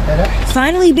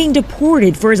finally being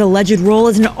deported for his alleged role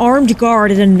as an armed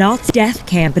guard at a Nazi death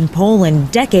camp in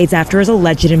Poland decades after his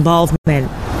alleged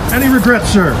involvement. Any regrets,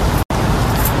 sir?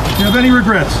 Do you have any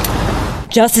regrets?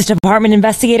 Justice Department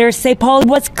investigators say Pauly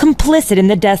was complicit in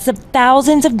the deaths of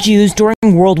thousands of Jews during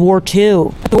World War II.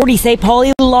 Authorities say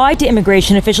Pauly lied to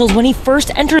immigration officials when he first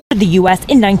entered the U.S.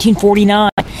 in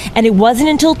 1949. And it wasn't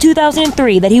until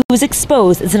 2003 that he was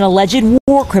exposed as an alleged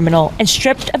war criminal and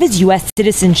stripped of his U.S.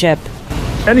 citizenship.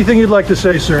 Anything you'd like to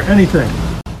say, sir? Anything?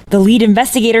 The lead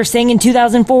investigator saying in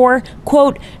 2004,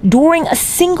 quote, during a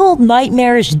single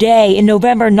nightmarish day in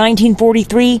November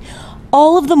 1943,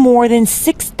 all of the more than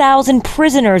 6,000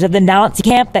 prisoners of the Nazi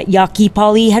camp that Ya'Keev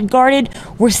Pauly had guarded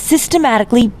were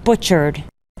systematically butchered.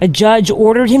 A judge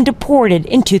ordered him deported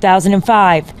in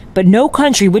 2005, but no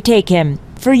country would take him.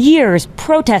 For years,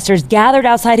 protesters gathered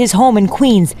outside his home in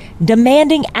Queens,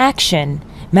 demanding action.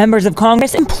 Members of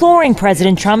Congress imploring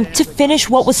President Trump to finish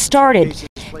what was started,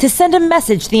 to send a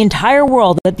message to the entire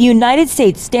world that the United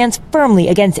States stands firmly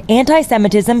against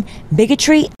anti-Semitism,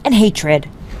 bigotry, and hatred.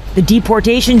 The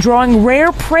deportation drawing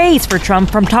rare praise for Trump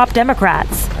from top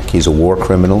Democrats. He's a war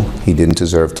criminal. He didn't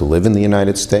deserve to live in the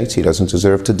United States. He doesn't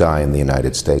deserve to die in the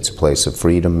United States, a place of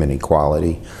freedom and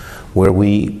equality where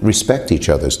we respect each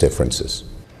other's differences.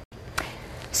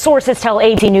 Sources tell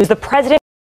ABC News the president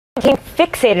became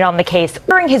fixated on the case,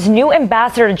 ordering his new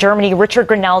ambassador to Germany, Richard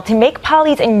Grenell, to make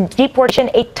Pauly's deportation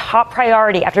a top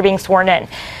priority after being sworn in.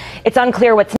 It's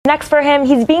unclear what's next for him.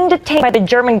 He's being detained by the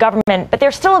German government, but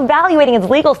they're still evaluating his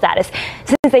legal status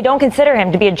since they don't consider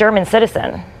him to be a German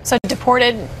citizen. So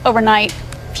deported overnight,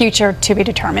 future to be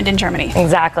determined in Germany.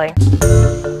 Exactly.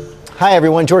 Hi,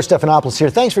 everyone. George Stephanopoulos here.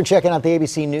 Thanks for checking out the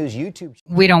ABC News YouTube.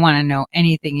 We don't want to know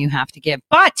anything you have to give,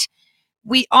 but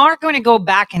we are going to go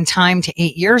back in time to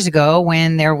 8 years ago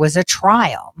when there was a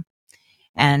trial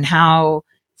and how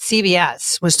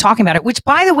CBS was talking about it, which,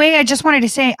 by the way, I just wanted to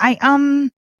say,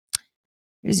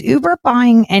 is Uber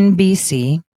buying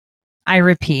NBC? I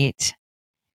repeat,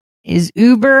 is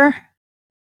Uber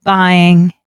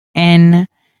buying NBC?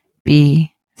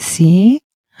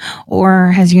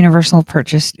 Or has Universal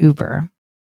purchased Uber?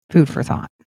 Food for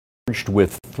thought.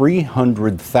 With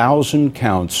 300,000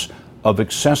 counts of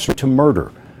accessory to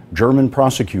murder. German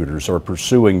prosecutors are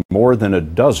pursuing more than a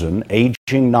dozen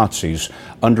aging Nazis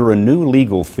under a new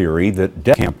legal theory that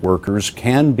death camp workers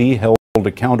can be held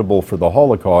accountable for the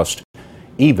Holocaust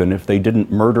even if they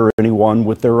didn't murder anyone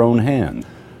with their own hand.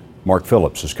 Mark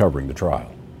Phillips is covering the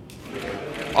trial.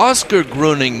 Oscar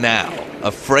Gruning now,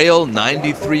 a frail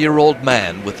 93-year-old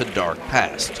man with a dark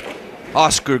past.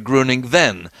 Oscar Gruning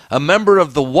then, a member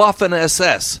of the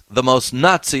Waffen-SS, the most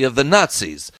Nazi of the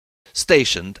Nazis,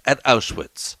 stationed at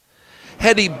Auschwitz.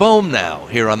 Hetty Bohm now,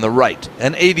 here on the right,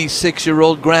 an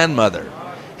 86-year-old grandmother.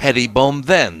 Hetty Bohm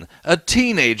then, a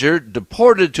teenager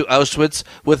deported to Auschwitz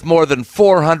with more than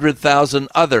 400,000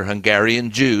 other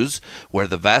Hungarian Jews, where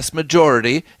the vast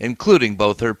majority, including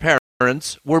both her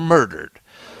parents, were murdered.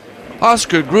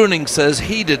 Oscar Gruning says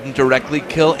he didn't directly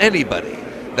kill anybody,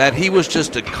 that he was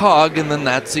just a cog in the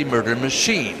Nazi murder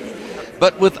machine.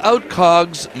 But without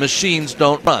cogs, machines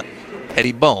don't run.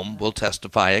 Hetty Bohm will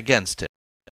testify against him.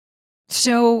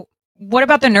 So what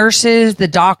about the nurses, the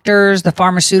doctors, the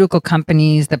pharmaceutical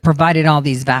companies that provided all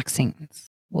these vaccines?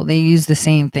 Well, they use the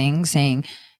same thing, saying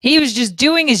he was just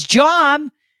doing his job.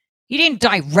 He didn't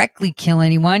directly kill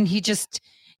anyone. He just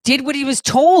did what he was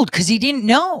told because he didn't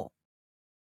know.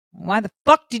 Why the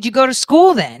fuck did you go to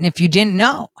school then if you didn't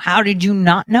know? How did you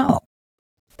not know?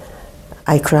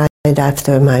 I cried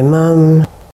after my mom,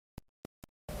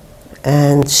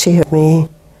 and she hurt me.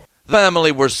 The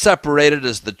family were separated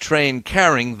as the train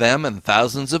carrying them and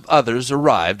thousands of others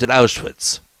arrived at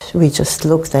Auschwitz. We just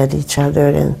looked at each other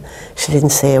and she didn't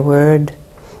say a word.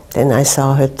 Then I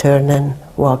saw her turn and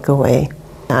walk away.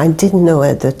 I didn't know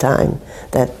at the time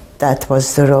that that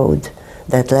was the road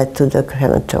that led to the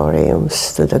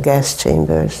crematoriums, to the gas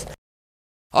chambers.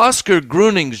 Oscar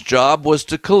Gruning's job was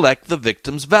to collect the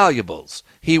victims' valuables.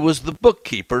 He was the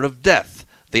bookkeeper of death,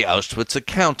 the Auschwitz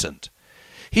accountant.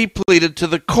 He pleaded to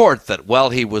the court that while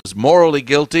he was morally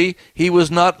guilty, he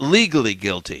was not legally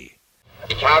guilty.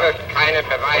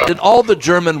 In all the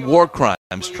German war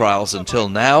crimes trials until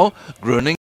now,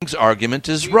 Gruning's argument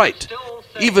is right.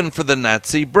 Even for the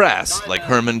Nazi brass, like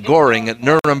Hermann Göring at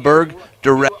Nuremberg,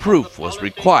 direct proof was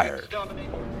required.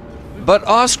 But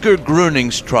Oscar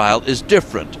Gruning's trial is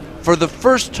different. For the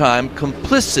first time,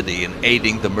 complicity in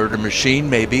aiding the murder machine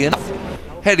may be enough.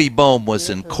 Hetty Bohm was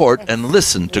in court and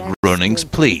listened to Gruning's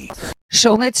plea.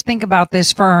 So let's think about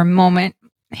this for a moment.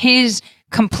 His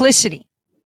complicity.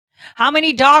 How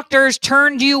many doctors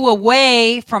turned you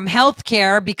away from health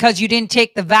care because you didn't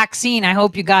take the vaccine? I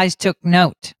hope you guys took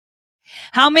note.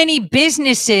 How many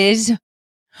businesses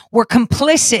were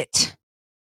complicit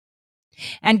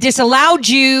and disallowed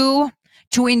you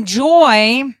to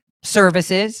enjoy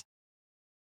services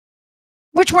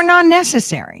which were not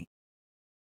necessary?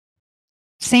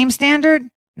 Same standard?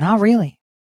 Not really.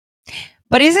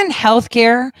 But isn't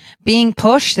healthcare being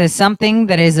pushed as something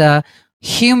that is a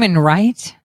human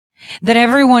right that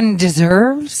everyone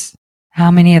deserves? How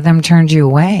many of them turned you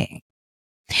away?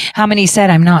 How many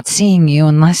said, I'm not seeing you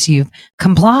unless you've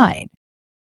complied?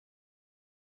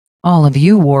 All of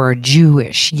you wore a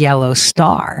Jewish yellow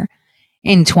star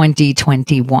in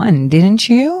 2021, didn't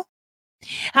you?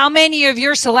 How many of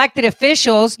your selected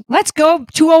officials, let's go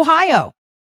to Ohio,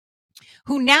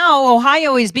 who now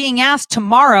Ohio is being asked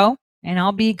tomorrow, and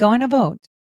I'll be going to vote,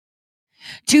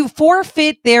 to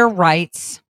forfeit their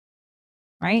rights,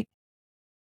 right?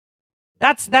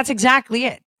 That's exactly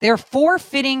it. They're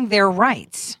forfeiting their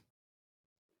rights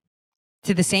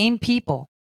to the same people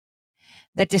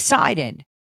that decided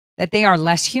that they are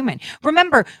less human.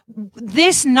 Remember,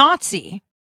 this Nazi,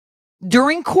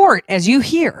 during court, as you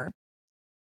hear,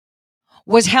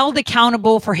 was held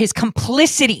accountable for his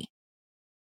complicity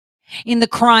in the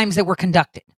crimes that were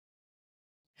conducted.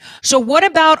 So what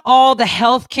about all the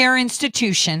healthcare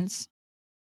institutions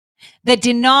that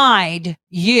denied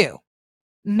you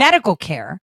medical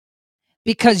care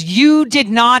because you did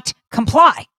not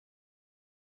comply?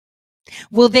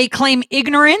 Will they claim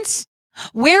ignorance?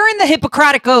 Where in the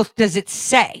Hippocratic Oath does it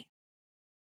say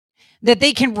that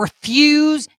they can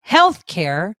refuse health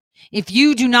care if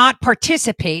you do not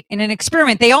participate in an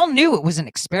experiment? They all knew it was an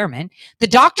experiment. The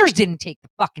doctors didn't take the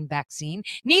fucking vaccine.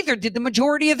 Neither did the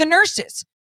majority of the nurses.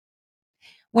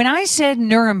 When I said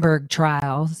Nuremberg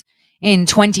trials in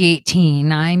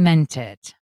 2018, I meant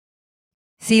it.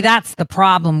 See, that's the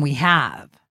problem we have.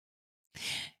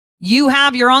 You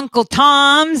have your Uncle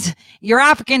Toms, your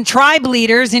African tribe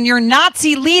leaders, and your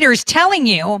Nazi leaders telling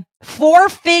you,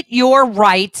 forfeit your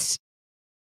rights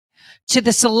to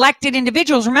the selected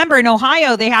individuals. Remember, in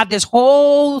Ohio, they had this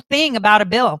whole thing about a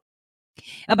bill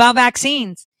about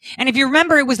vaccines. And if you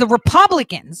remember, it was the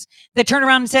Republicans that turned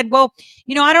around and said, well,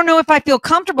 you know, I don't know if I feel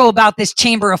comfortable about this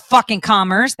Chamber of fucking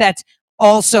Commerce that's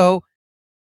also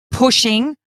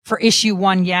pushing for issue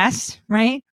 1, yes,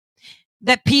 right?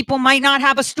 That people might not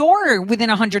have a store within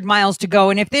 100 miles to go.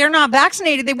 And if they're not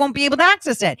vaccinated, they won't be able to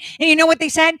access it. And you know what they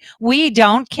said? We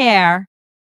don't care.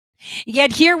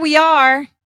 Yet here we are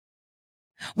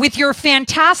with your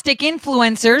fantastic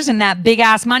influencers and that big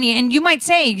ass money. And you might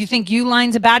say, you think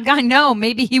Uline's a bad guy? No,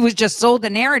 maybe he was just sold the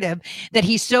narrative that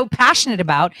he's so passionate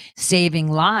about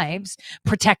saving lives,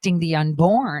 protecting the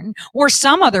unborn, or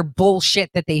some other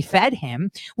bullshit that they fed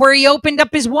him, where he opened up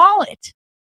his wallet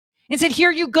and said,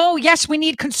 here you go. Yes, we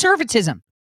need conservatism.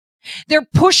 They're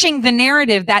pushing the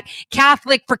narrative that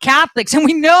Catholic for Catholics, and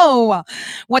we know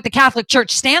what the Catholic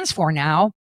Church stands for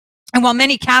now. And while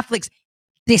many Catholics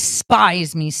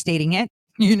despise me stating it,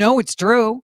 you know it's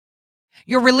true.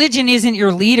 Your religion isn't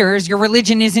your leaders. Your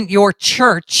religion isn't your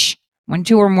church. When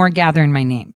two or more gather in my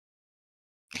name.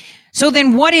 So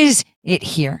then what is it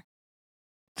here?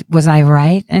 Was I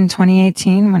right in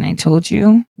 2018 when I told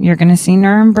you you're going to see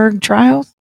Nuremberg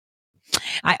trials?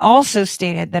 I also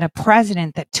stated that a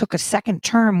president that took a second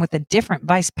term with a different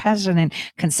vice president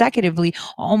consecutively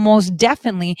almost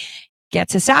definitely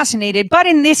gets assassinated. But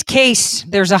in this case,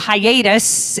 there's a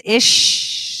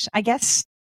hiatus-ish, I guess.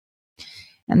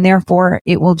 And therefore,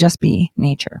 it will just be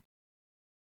nature.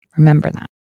 Remember that.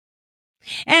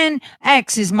 And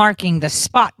X is marking the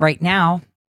spot right now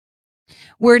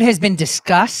where it has been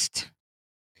discussed.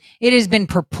 It has been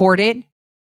purported.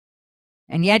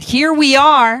 And yet here we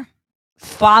are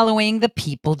following the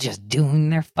people just doing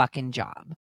their fucking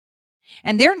job.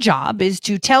 And their job is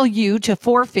to tell you to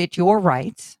forfeit your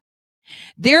rights.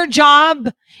 Their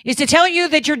job is to tell you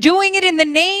that you're doing it in the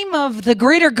name of the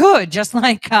greater good, just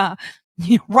like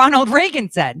Ronald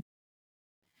Reagan said.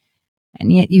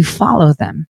 And yet you follow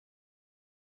them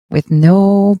with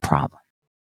no problem,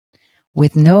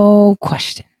 with no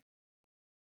question.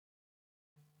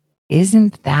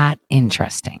 Isn't that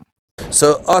interesting?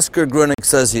 So Oscar Grunig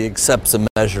says he accepts a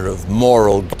measure of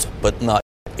moral guilt, but not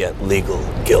yet legal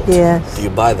guilt. Yes. Do you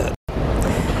buy that?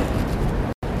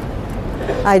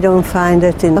 I don't find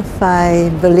it enough. I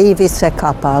believe it's a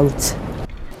cop-out.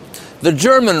 The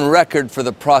German record for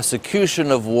the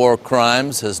prosecution of war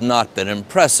crimes has not been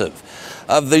impressive.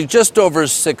 Of the just over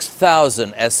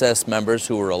 6,000 SS members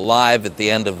who were alive at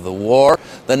the end of the war,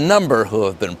 the number who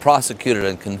have been prosecuted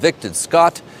and convicted,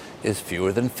 Scott, is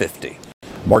fewer than 50.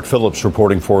 Mark Phillips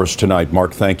reporting for us tonight.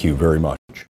 Mark, thank you very much.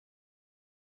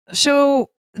 So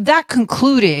that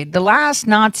concluded. The last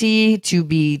Nazi to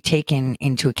be taken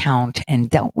into account and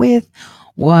dealt with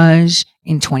was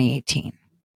in 2018.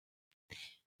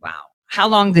 Wow. How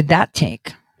long did that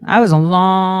take? That was a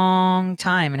long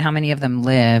time. And how many of them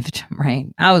lived, right?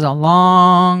 That was a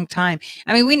long time.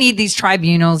 I mean, we need these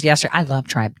tribunals yesterday. I love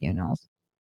tribunals.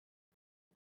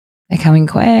 They're coming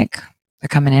quick. They're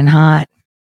coming in hot.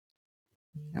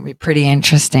 It'll be pretty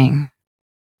interesting.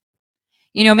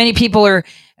 You know, many people are,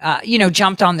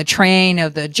 jumped on the train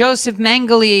of the Joseph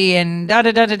Mengele and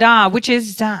da-da-da-da-da, which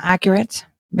is accurate.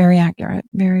 Very accurate.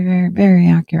 Very, very, very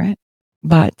accurate.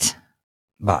 But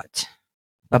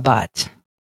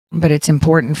it's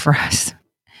important for us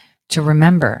to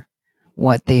remember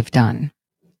what they've done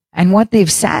and what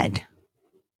they've said.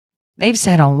 They've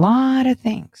said a lot of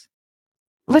things.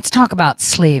 Let's talk about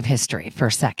slave history for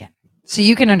a second, so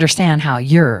you can understand how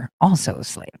you're also a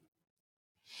slave.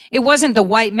 It wasn't the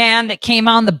white man that came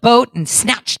on the boat and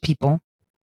snatched people.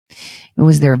 It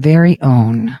was their very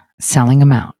own selling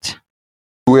them out.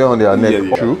 We're on their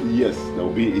neck, true? Yes, there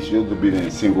will be, it should be in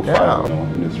a single file,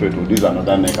 in a straight road. This is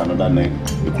another neck.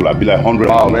 It could have been like 100.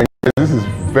 Wow, man, this is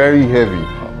very heavy.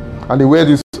 And they wear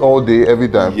this all day, every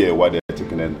time. Yeah, while they're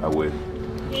taking it away.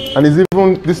 And it's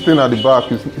even, this thing at the back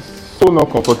is so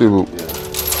not comfortable.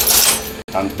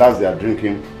 Yeah. And that's their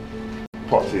drinking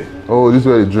pot here. Oh, this is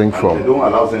where they drink from. They don't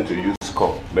allow them to use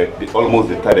cup, but they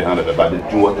tie the hand at the back, they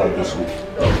drink water this way.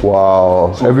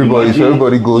 Wow. So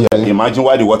everybody goes in. Imagine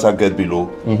why the water gets below,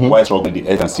 why it's struggling the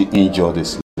edge and still injure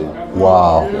this.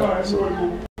 Wow. Yeah,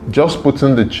 so. Just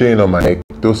putting the chain on my neck,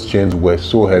 those chains were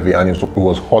so heavy and it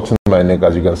was hurting my neck,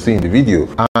 as you can see in the video.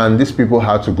 And these people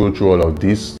had to go through all of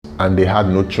this and they had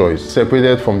no choice.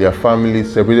 Separated from their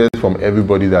families, separated from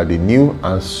everybody that they knew,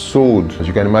 and sold. As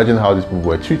you can imagine how these people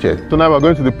were treated. So now we're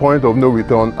going to the point of no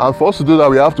return, and for us to do that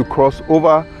we have to cross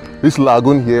over this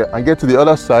lagoon here and get to the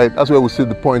other side. That's where we see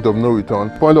the point of no return.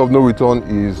 Point of no return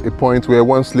is a point where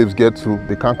once slaves get to,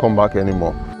 they can't come back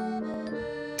anymore.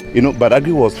 You know,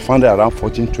 Badagry was founded around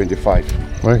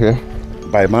 1425. Okay.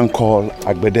 By a man called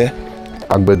Agbede.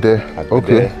 Agbede.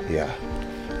 Okay. Yeah.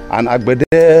 And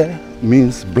Agbede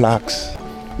means black's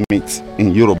meat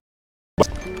in Europe.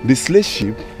 The slave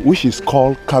ship, which is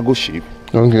called cargo ship,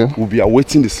 will be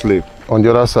awaiting the slave. On the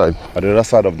other side? At the other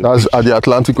side of the That's at the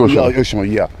Atlantic Ocean?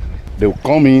 Yeah. They will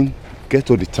come in, get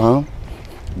to the town,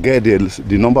 get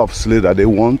the number of slaves that they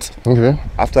want. Okay.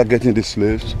 After getting the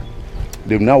slaves,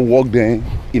 they will now walk them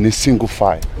in a single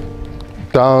file.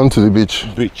 Down to the beach.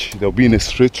 Beach. They'll be in a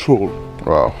straight roll.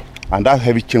 Wow. And that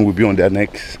heavy chain will be on their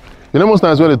necks. You know, most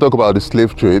times when they talk about the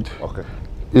slave trade, okay,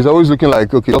 it's always looking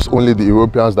like, okay, just only the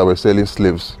Europeans that were selling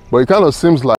slaves. But it kind of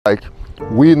seems like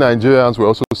we Nigerians were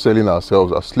also selling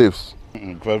ourselves as slaves.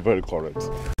 Very, very correct.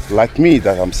 Like me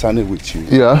that I'm standing with you.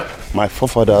 Yeah. My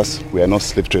forefathers were not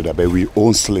slave traders, but we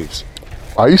own slaves.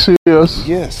 Are you serious?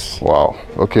 Yes. Wow.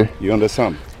 Okay. You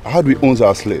understand? How do we own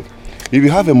our slave? If you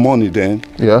have a money, then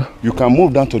you can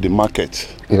move down to the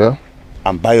market. Yeah.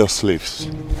 And buy your slaves.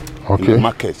 Okay. In the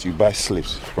market, you buy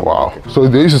slaves. Wow. So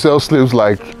they used to sell slaves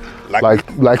like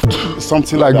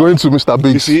something like like going to Mr.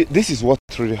 Biggs. You see, this is what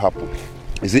really happened.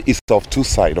 It's of two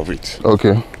sides of it.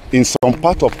 Okay. In some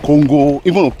part of Congo,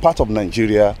 even a part of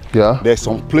Nigeria, there's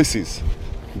some places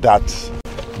that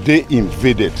they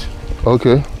invaded.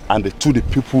 Okay. And they took the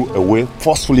people away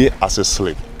forcefully as a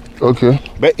slave. Okay.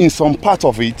 But in some part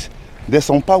of it, there's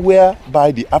some part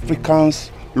whereby the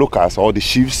Africans, locals or the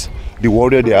chiefs, the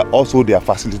warrior, they are also their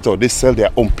facilitators. They sell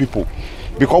their own people.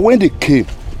 Because when they came,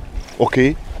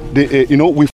 okay, they,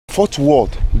 we fought war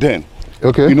then.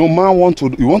 Okay. You know, man want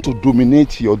to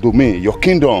dominate your domain, your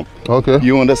kingdom. Okay.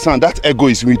 You understand? That ego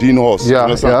is within us. Yeah. You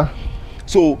understand? Yeah.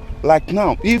 So, like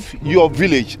now, if your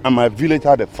village and my village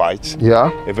had a fight,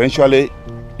 eventually,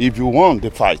 if you won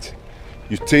the fight,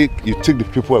 you take the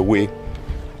people away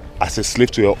as a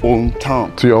slave to your own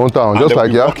town. To your own town, and just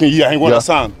like you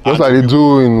understand? Just like they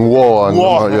do in war. And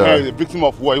war, the victim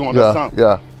of war. You understand?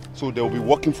 Yeah. So they will be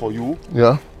working for you.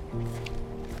 Yeah.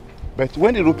 But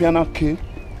when the Europeans came,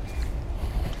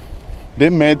 they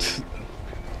made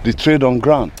the trade on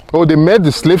ground. Oh, they made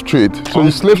the slave trade. So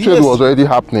the slave trade was already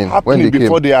happening when they came.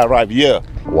 Before they arrived. Yeah.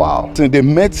 Wow. So they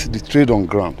made the trade on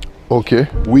ground. Okay.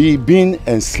 We've been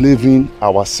enslaving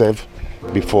ourselves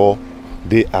before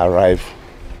they arrive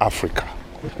Africa.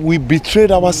 We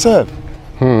betrayed ourselves.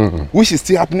 Which is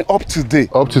still happening up to today.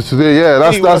 Up to today, yeah.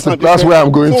 That's where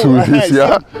I'm going to with this,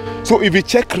 yeah. So if you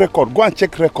check record, go and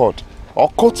check record or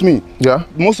quote me. Yeah.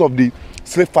 Most of the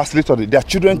slave facilitators, their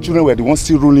children were the ones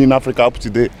still ruling in Africa up to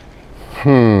today.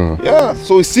 Yeah.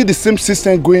 So you see the same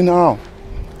system going on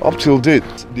up till date.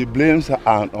 The blames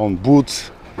are on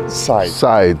both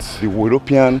sides. The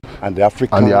European and the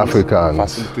Africans.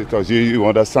 Facilitators, you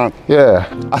understand? Yeah.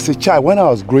 As a child, when I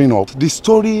was growing up, the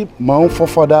story my own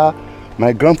forefather,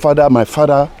 my grandfather, my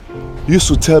father used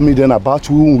to tell me then about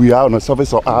who we are on the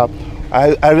surface of earth.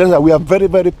 I realized that we are very,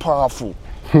 very powerful.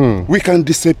 We can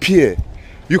disappear.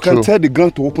 You can tell the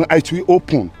ground to open, it will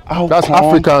open. That's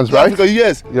Africans, right? Africa,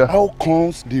 yes. Yeah. How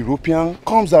comes the European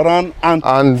comes around and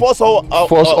force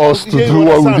us to do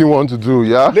what we didn't want to do,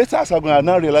 yeah? Later, as I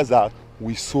now realize that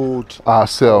we sold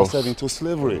ourselves into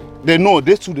slavery. They know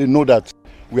that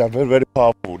we are very, very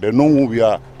powerful. They know who we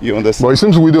are. You understand? But it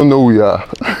seems we don't know who we are.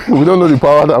 We don't know the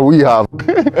power that we have.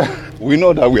 We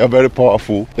know that we are very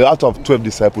powerful. Out of 12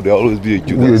 disciples, there will always be a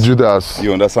Judas. We are Judas.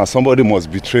 You understand? Somebody must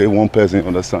betray one person. You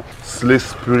understand? Slave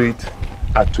spirit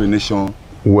at to a nation.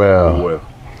 Well.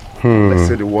 Let's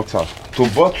say the water. To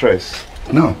buttress.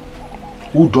 Now,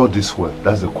 who dug this well?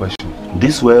 That's the question.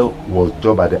 This well was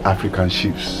dug by the African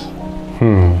chiefs.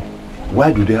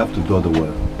 Why do they have to dig the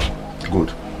well?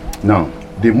 Good. Now,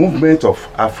 the movement of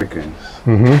Africans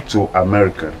to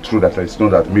America through that, it's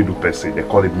known as Middle Passage. They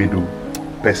call it Middle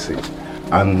Passage.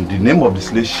 And the name of the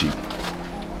slave ship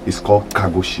is called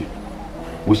cargo ship,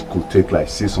 which could take like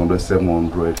 600,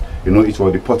 700. You know, it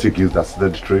was the Portuguese that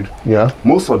started the trade. Yeah.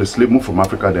 Most of the slaves moved from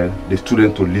Africa then, they stood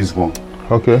into Lisbon.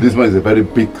 Okay. Lisbon is a very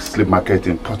big slave market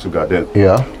in Portugal then.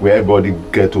 Yeah. Where everybody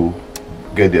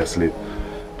get their slave.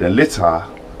 Then later,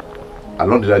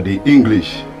 along that, the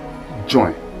English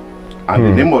joined. And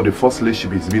the name of the first slave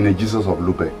ship is being Jesus of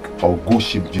Lubeck, or Good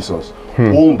Ship Jesus,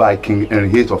 owned by King Henry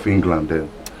VIII of England then.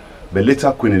 But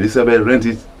later Queen Elizabeth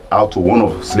rented it out to one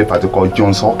of slave party called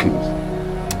John Hawkins.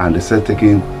 And they started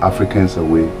taking Africans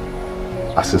away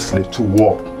as a slave to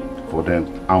work for them.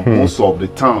 And most of the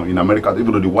town in America,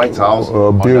 even though the White House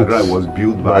underground was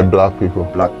built by black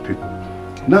people.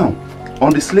 Now,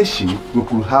 on the slave ship, we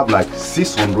could have like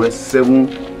 600,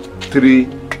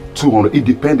 700, 200. It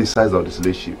depends the size of the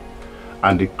slave ship.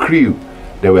 And the crew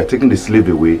that were taking the slave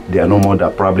away, they are no more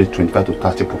than probably 25 to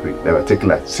 30 people. They were taking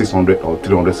like 600 or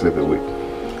 300 slaves away.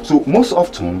 So most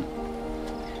often,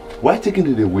 why taking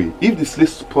it away? If the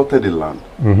slaves spotted the land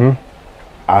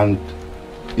and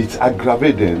it's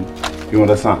aggravated, you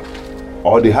understand,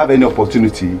 or they have any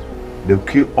opportunity, they'll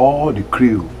kill all the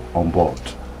crew on board.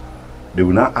 They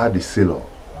will not add the sailor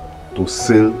to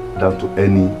sail down to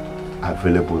any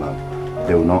available land.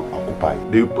 They will not occupy.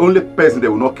 The only person they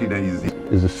will not kill them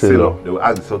is the sailor. They will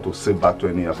ask the sailor to sail back to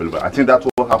any available. I think that's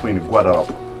what happened in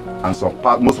Guadeloupe and some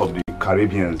part, most of the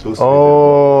Caribbeans. Those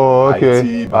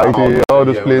okay. Haiti, all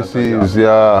those places,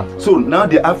 yeah. So now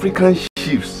the African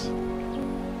chiefs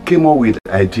came up with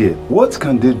the idea. What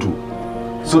can they do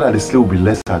so that the slave will be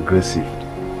less aggressive?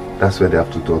 That's where they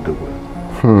have to do the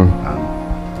work.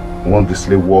 And once the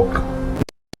slave walk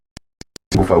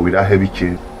over with that heavy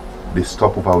chain, they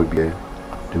stop over with beer.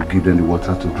 They will give them the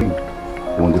water to drink.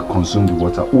 When they consume the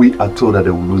water, we are told that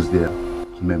they will lose their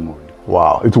memory.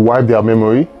 Wow, it will wipe their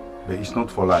memory? But it's not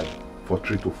for life, for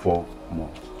 3 to 4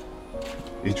 months.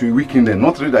 It will weaken them,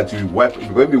 not really that you wipe,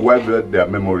 because we wipe their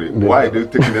memory. Yeah. Why are they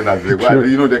taking them as they wipe?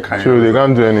 You know, they can't. Sure, they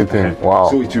can't do anything. Wow.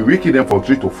 So it will weaken them for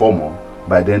 3 to 4 months.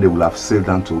 By then they will have sailed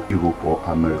down to Europe or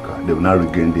America. They will now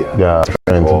regain their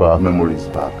memories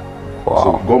back. Wow.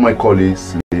 So God might call it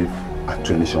slave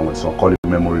attenuation, well, some call it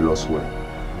memory loss well.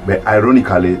 But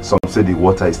ironically, some say the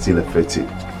water is still effective.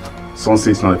 Some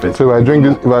say it's not effective. So if I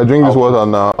drink this water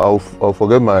now, I'll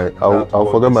forget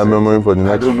my memory for the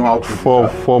next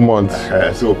 4 months.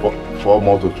 So 4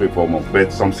 months to 4 months.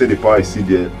 But some say the power is still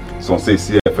there. Some say it's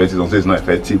still effective. Some say it's not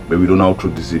effective. But we don't know how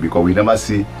true this is because we never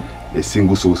see a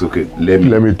single source. Okay, let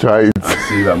me try it and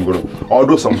see if I'm gonna.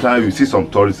 Although sometimes you see some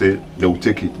tourists say they will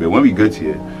take it, but when we get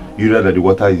here, you know that the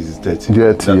water is dirty.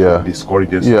 Discourage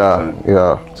them.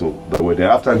 So when they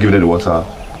after giving them the water,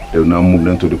 they will now move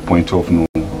them to the point of no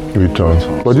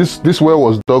return. But this well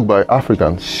was dug by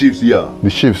Africans. Chiefs, yeah. The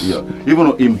chiefs. Yeah.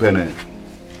 Even in Benin,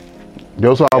 they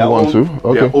also have one too.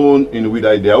 Okay. Their own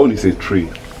their own is a tree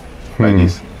like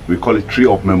this. We call it tree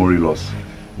of memory loss.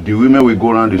 The women will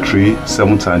go around the tree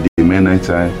 7 times, the men 9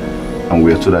 times, and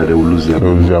we are told that they will lose their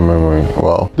memory.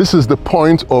 Wow. This is the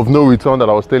point of no return that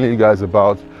I was telling you guys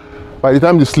about. By the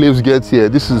time the slaves get here,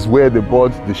 this is where they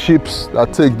bought the ships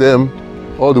that take them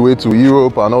all the way to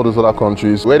Europe and all those other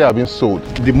countries where they are being sold.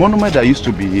 The monument that used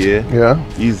to be here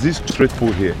is this straight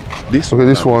pole here. This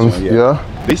one There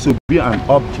used to be an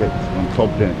object on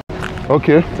top there.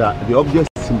 Okay. The object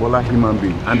symbolize human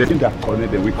being, and the thing that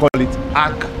connect them, we call it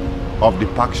Ark of the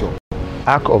Paxo.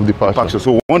 Ark of the Paxo.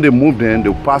 So when they move them,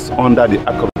 they pass under the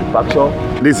Ark of the Paxo.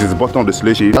 This is the bottom of the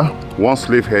slave ship. One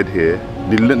slave head here.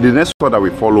 The next one that we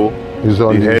follow is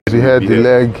on the head, the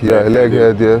leg,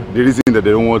 head. The reason that they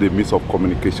don't want the means of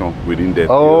communication within them.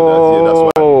 Oh, that's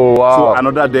why. Wow. So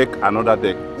another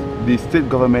deck. The state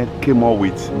government came up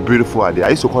with beautiful idea. I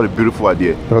used to call it beautiful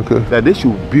idea. Okay. That they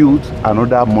should build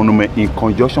another monument in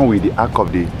conjunction with the Ark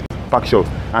of the Paxo,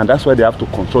 and that's why they have to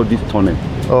control this tunnel.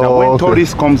 Now when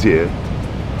tourists comes here,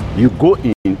 you go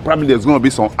in, probably there's going to be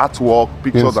some artwork,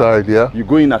 pictures inside, you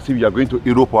go in as if you are going to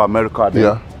Europe or America,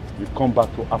 then you come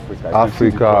back to Africa.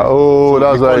 So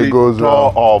that's how it goes.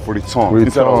 Door of return.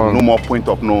 Instead of no more point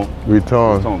of no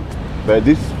return. But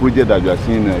this project that you are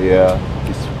seeing here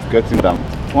is getting them.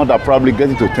 One that probably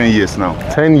getting to 10 years now.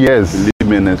 10 years?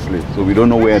 Immensely. So we don't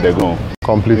know where they're going.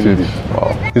 Completed.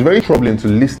 Wow. It's very troubling to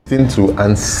listen to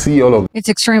and see all of It's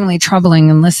extremely troubling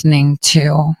in listening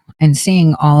to and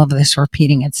seeing all of this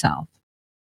repeating itself.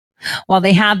 While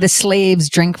they had the slaves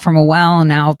drink from a well,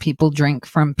 now people drink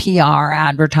from PR,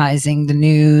 advertising, the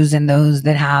news, and those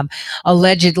that have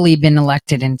allegedly been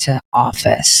elected into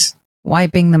office,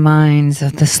 wiping the minds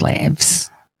of the slaves.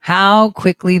 How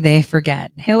quickly they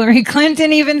forget. Hillary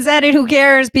Clinton even said it. Who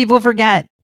cares? People forget.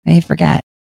 They forget.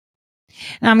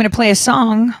 Now I'm going to play a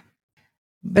song,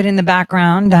 but in the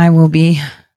background, I will be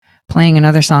playing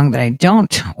another song that I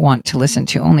don't want to listen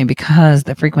to only because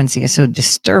the frequency is so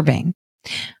disturbing.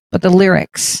 But the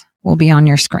lyrics will be on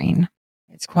your screen.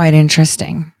 It's quite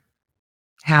interesting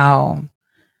how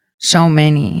so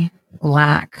many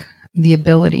lack the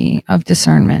ability of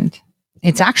discernment.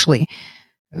 It's actually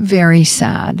very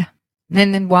sad.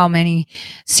 And then while many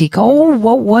seek,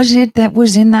 what was it that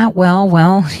was in that well?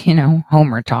 Well,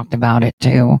 Homer talked about it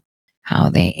too. How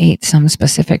they ate some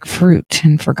specific fruit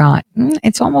and forgot.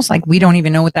 It's almost like we don't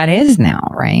even know what that is now,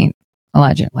 right?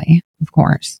 Allegedly, of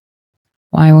course.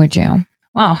 Why would you?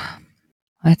 Well,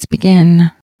 let's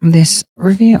begin this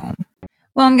review.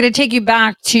 Well, I'm going to take you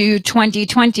back to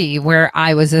 2020 where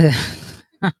I was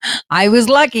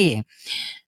lucky.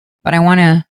 But I want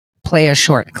to play a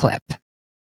short clip.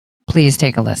 Please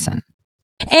take a listen.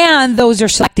 And those are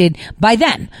selected by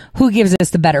them. Who gives us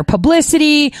the better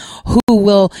publicity? Who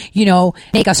will,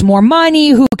 make us more money?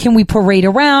 Who can we parade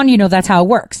around? That's how it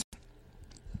works.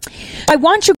 I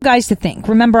want you guys to think.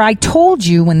 Remember, I told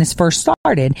you when this first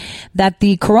started that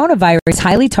the coronavirus is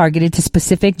highly targeted to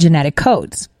specific genetic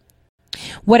codes.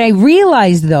 What I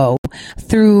realized, though,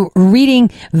 through reading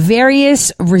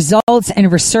various results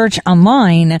and research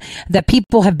online that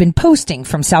people have been posting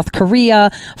from South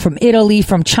Korea, from Italy,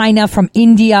 from China, from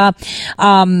India,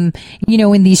 in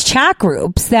these chat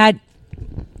groups, that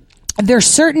there's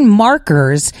certain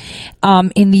markers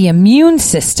in the immune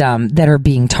system that are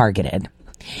being targeted.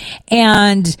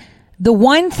 And the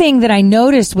one thing that I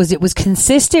noticed was it was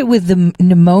consistent with the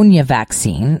pneumonia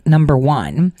vaccine, number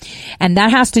one, and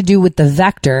that has to do with the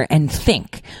vector. And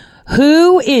think,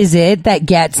 who is it that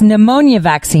gets pneumonia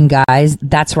vaccine, guys?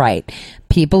 That's right.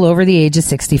 People over the age of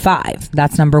 65.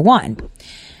 That's number one.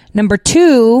 Number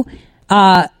two,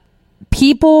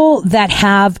 people that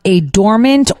have a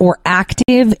dormant or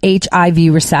active HIV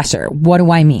recessor. What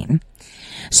do I mean?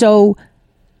 So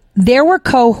there were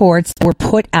cohorts that were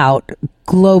put out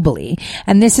globally,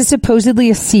 and this is supposedly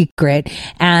a secret.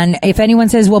 And if anyone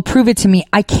says, well, prove it to me,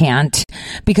 I can't,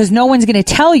 because no one's going to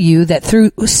tell you that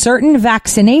through certain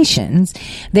vaccinations,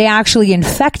 they actually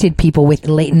infected people with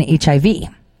latent HIV.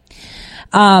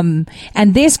 And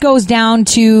this goes down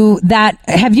to that.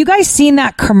 Have you guys seen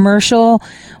that commercial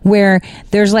where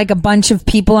there's like a bunch of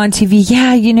people on TV?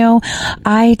 Yeah, you know,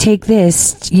 I take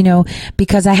this, you know,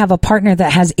 because I have a partner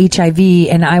that has HIV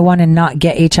and I want to not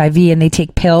get HIV, and they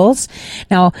take pills.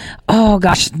 Now, oh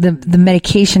gosh, the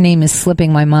medication name is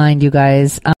slipping my mind, you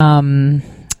guys. Darn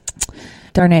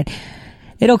it.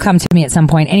 It'll come to me at some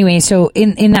point. Anyway, so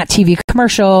in that TV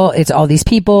commercial, it's all these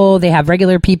people. They have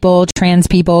regular people, trans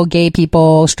people, gay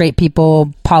people, straight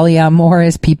people,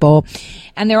 polyamorous people.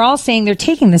 And they're all saying they're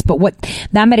taking this. But what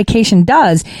that medication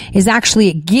does is actually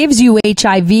it gives you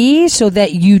HIV so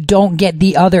that you don't get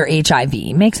the other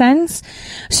HIV. Make sense?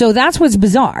 So that's what's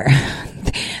bizarre.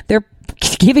 They're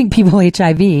giving people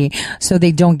HIV so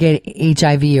they don't get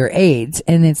HIV or AIDS.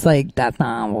 And it's like, that's not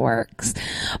how it works.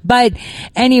 But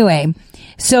anyway,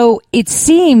 so it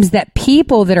seems that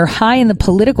people that are high in the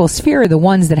political sphere are the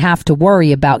ones that have to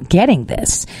worry about getting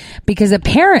this. Because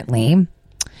apparently,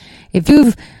 if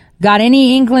you've got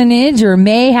any inclinage or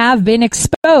may have been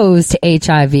exposed to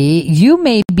HIV, you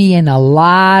may be in a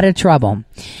lot of trouble.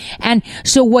 And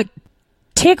so what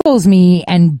tickles me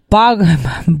and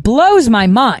blows my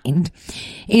mind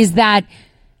is that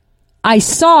I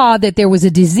saw that there was a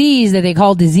disease that they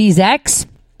call disease X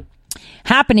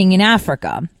happening in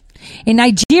Africa. In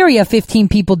Nigeria, 15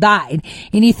 people died.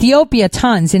 In Ethiopia,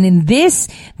 tons. And in this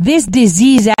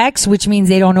disease X, which means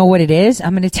they don't know what it is,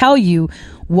 I'm going to tell you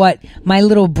what my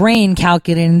little brain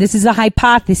calculated. And this is a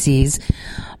hypothesis,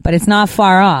 but it's not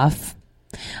far off.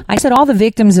 I said all the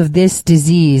victims of this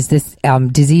disease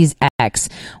disease X,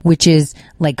 which is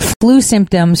like flu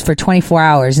symptoms for 24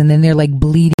 hours, and then they're like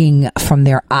bleeding from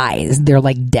their eyes. They're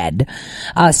like dead.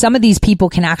 Some of these people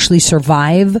can actually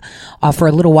survive for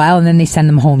a little while, and then they send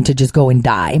them home to just go and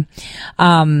die.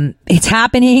 It's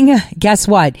happening. Guess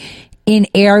what? In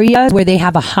areas where they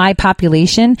have a high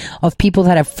population of people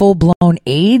that have full-blown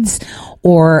AIDS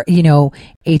or, you know,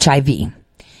 HIV.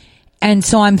 And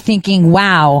so I'm thinking,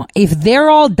 wow, if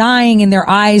they're all dying and their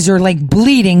eyes are like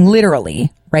bleeding,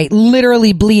 literally, right?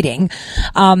 Literally bleeding.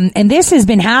 And this has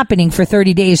been happening for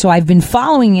 30 days. So I've been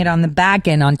following it on the back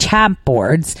end on chat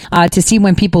boards, to see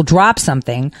when people drop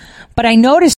something. But I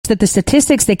noticed that the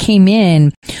statistics that came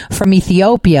in from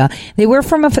Ethiopia, they were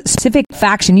from a specific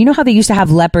faction. You know how they used to have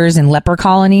lepers and leper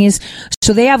colonies?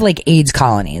 So they have like AIDS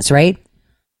colonies, right?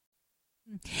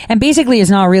 And basically, it's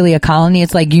not really a colony.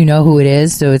 It's like, you know who it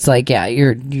is. So it's like, yeah,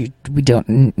 we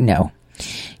don't know.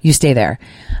 You stay there.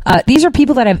 These are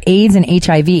people that have AIDS and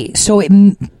HIV. So it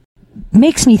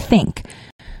makes me think.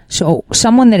 So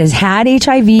someone that has had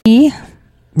HIV,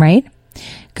 right?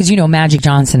 Because, you know, Magic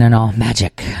Johnson and all.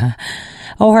 Magic.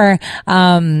 Or,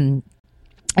 and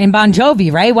Bon Jovi,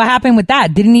 right? What happened with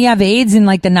that? Didn't he have AIDS in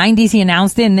like the 90s? He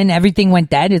announced it and then everything went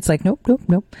dead. It's like, nope.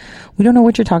 We don't know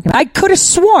what you're talking about. I could have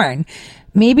sworn.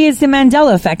 Maybe it's the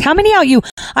Mandela effect. How many out you?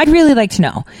 I'd really like to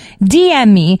know.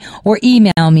 DM me or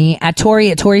email me at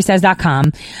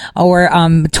Tori@ToriSays.com or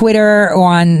Twitter or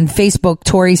on Facebook,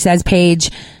 Tori Says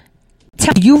page.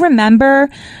 Do you remember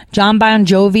John Bon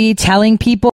Jovi telling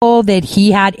people that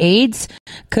he had AIDS?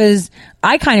 Because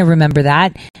I kind of remember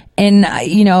that. And,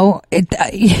 you know,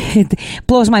 it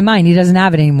blows my mind. He doesn't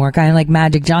have it anymore. Kind of like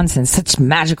Magic Johnson. Such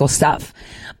magical stuff.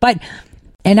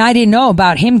 And I didn't know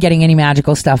about him getting any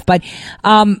magical stuff. But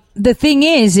the thing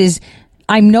is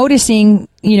I'm noticing,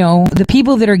 you know, the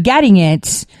people that are getting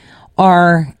it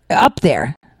are up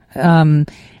there. And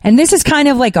this is kind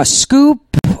of like a scoop.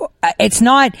 It's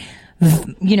not,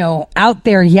 you know, out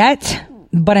there yet.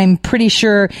 But I'm pretty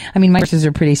sure, I mean, my sources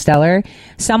are pretty stellar.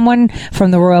 Someone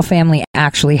from the royal family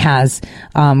actually has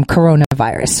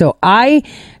coronavirus. So I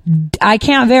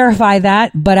can't verify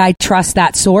that, but I trust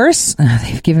that source.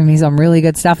 They've given me some really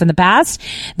good stuff in the past.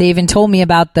 They even told me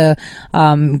about the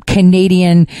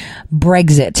Canadian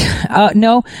Brexit.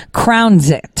 No,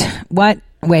 Crownzit. What?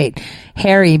 Wait,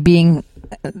 Harry being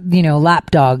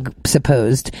lapdog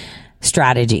supposed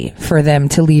strategy for them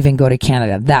to leave and go to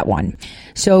Canada. That one.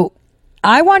 So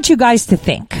I want you guys to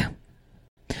think.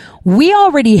 We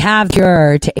already have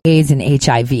cure to AIDS and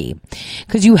HIV,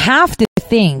 because you have to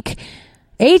think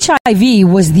HIV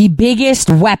was the biggest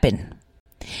weapon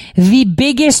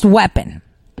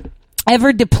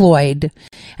ever deployed,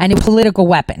 and a political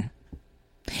weapon.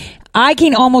 I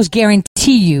can almost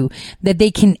guarantee you that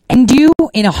they can end you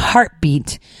in a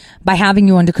heartbeat by having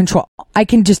you under control. I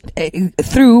can just,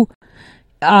 through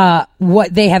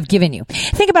what they have given you.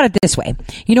 Think about it this way.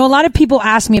 A lot of people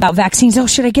ask me about vaccines. Oh,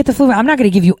 should I get the flu? I'm not going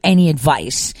to give you any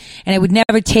advice. And I would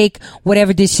never take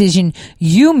whatever decision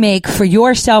you make for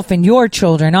yourself and your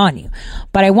children on you.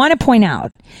 But I want to point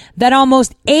out that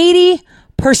almost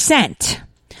 80%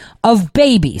 of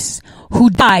babies who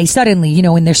die suddenly,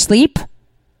 in their sleep,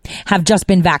 have just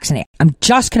been vaccinated. I'm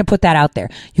just going to put that out there.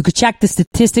 You could check the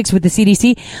statistics with the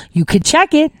CDC. You could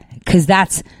check it, because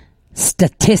that's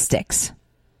statistics.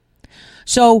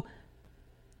 So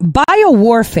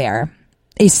biowarfare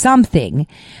is something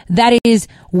that is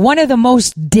one of the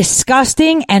most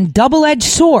disgusting and double-edged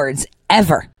swords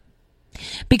ever.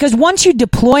 Because once you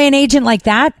deploy an agent like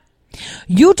that,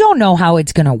 you don't know how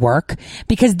it's going to work,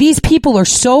 because these people are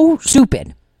so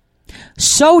stupid,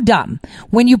 so dumb.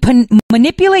 When you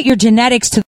manipulate your genetics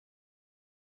to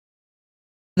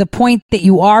the point that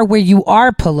you are where you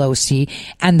are, Pelosi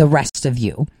and the rest of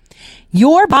you,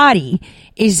 your body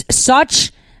is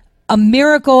such a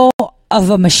miracle of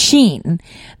a machine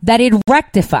that it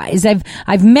rectifies.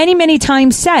 I've many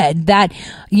times said that,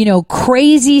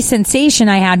 crazy sensation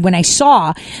I had when I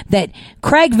saw that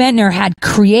Craig Ventnor had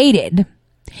created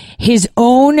his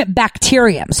own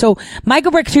bacterium. So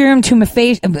Mycobacterium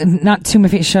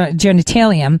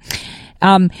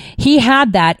genitalium, he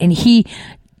had that, and he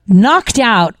knocked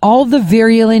out all the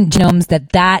virulent genomes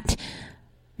that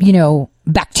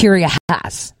bacteria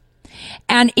has.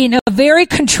 And in a very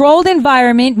controlled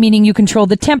environment, meaning you control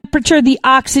the temperature, the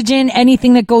oxygen,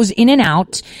 anything that goes in and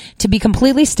out to be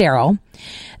completely sterile,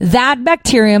 that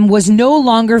bacterium was no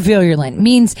longer virulent,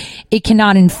 means it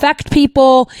cannot infect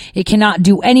people, it cannot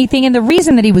do anything. And the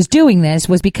reason that he was doing this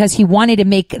was because he wanted to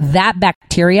make that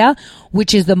bacteria,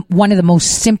 which is one of the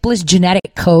most simplest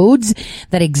genetic codes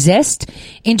that exist,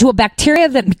 into a bacteria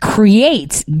that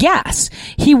creates gas.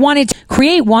 He wanted to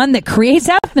create one that creates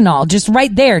ethanol, just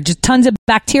right there, just tons of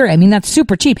bacteria. I mean, that's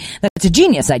super cheap. That's a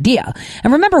genius idea.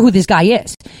 And remember who this guy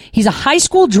is. He's a high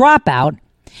school dropout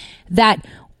that,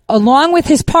 along with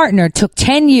his partner, took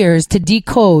 10 years to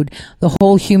decode the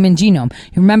whole human genome.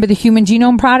 You remember the Human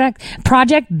Genome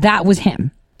Project? That was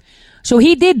him. So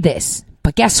he did this.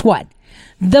 But guess what?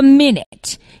 The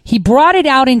minute he brought it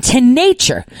out into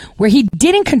nature, where he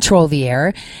didn't control the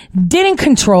air, didn't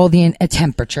control the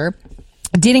temperature,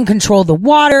 didn't control the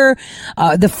water,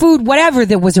 the food, whatever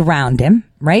that was around him,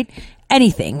 right?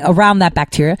 Anything around that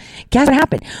bacteria, guess what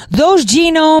happened? Those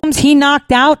genomes he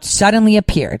knocked out suddenly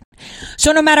appeared.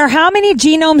 So no matter how many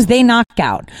genomes they knock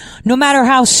out, no matter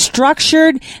how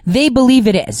structured they believe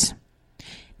it is,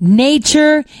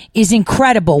 nature is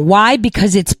incredible. Why?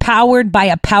 Because it's powered by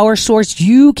a power source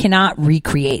you cannot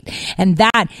recreate. And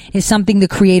that is something the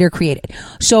creator created.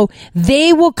 So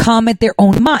they will come at their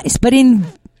own demise. But in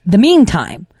the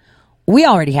meantime, we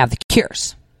already have the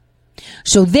cures.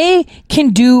 So they can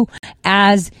do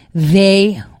as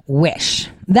they wish.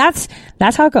 That's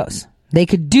how it goes. They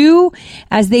could do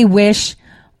as they wish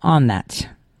on that.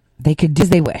 They could do as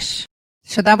they wish.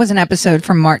 So that was an episode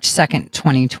from March 2nd,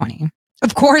 2020.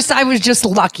 Of course, I was just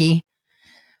lucky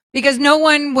because no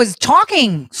one was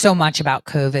talking so much about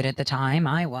COVID at the time.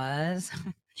 I was.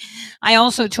 I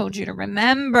also told you to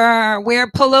remember where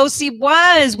Pelosi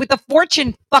was with the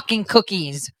fortune fucking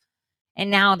cookies. And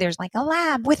now there's like a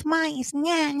lab with mice.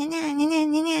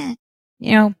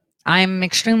 I'm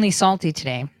extremely salty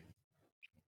today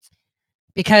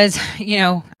because,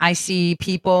 I see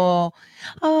people,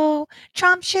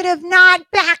 Trump should have not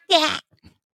backed it.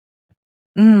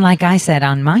 Like I said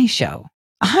on my show,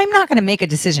 I'm not going to make a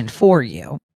decision for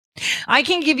you. I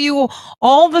can give you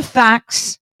all the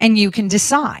facts and you can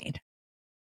decide.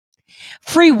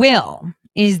 Free will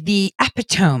is the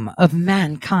epitome of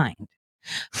mankind.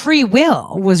 Free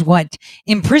will was what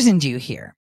imprisoned you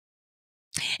here.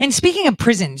 And speaking of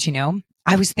prisons,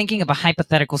 I was thinking of a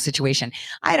hypothetical situation.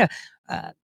 I had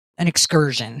an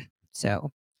excursion.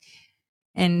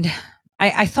 And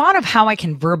I thought of how I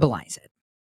can verbalize it.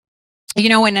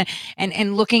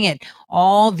 And looking at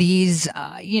all these,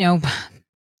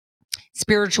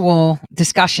 spiritual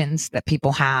discussions that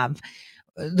people have,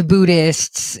 the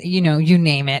Buddhists, you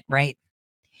name it, right?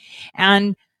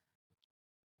 And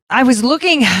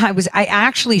I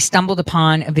actually stumbled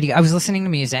upon a video. I was listening to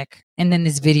music, and then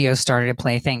this video started to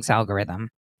play, thanks algorithm,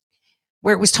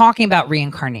 where it was talking about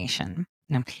reincarnation.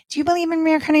 Now, do you believe in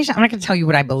reincarnation? I'm not going to tell you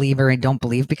what I believe or I don't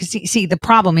believe, because see, the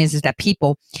problem is that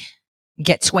people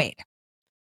get swayed.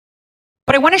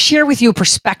 But I want to share with you a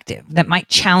perspective that might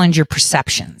challenge your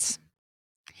perceptions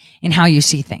in how you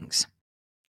see things.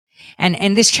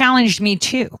 And this challenged me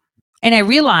too. And I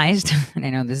realized, and I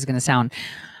know this is going to sound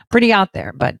pretty out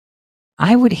there, but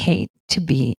I would hate to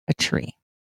be a tree.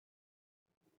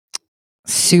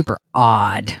 Super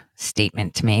odd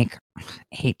statement to make. I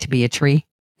hate to be a tree.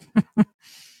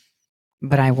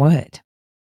 But I would.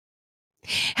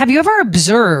 Have you ever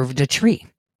observed a tree?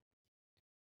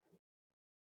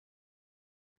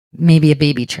 Maybe a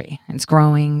baby tree. It's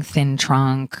growing, thin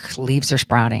trunk, leaves are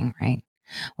sprouting, right?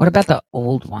 What about the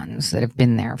old ones that have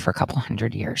been there for a couple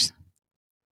hundred years?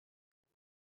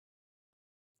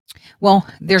 Well,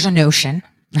 there's a notion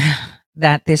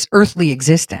that this earthly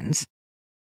existence,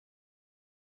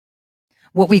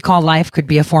 what we call life, could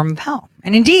be a form of hell.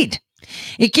 And indeed,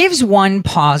 it gives one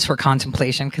pause for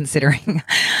contemplation, considering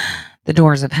the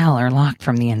doors of hell are locked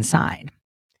from the inside.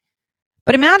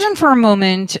 But imagine for a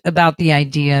moment about the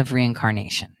idea of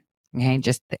reincarnation, okay?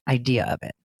 Just the idea of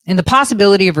it, and the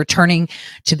possibility of returning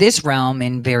to this realm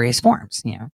in various forms,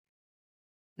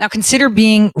 Now consider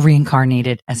being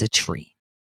reincarnated as a tree.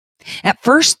 At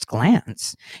first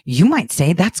glance, you might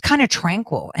say that's kind of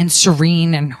tranquil and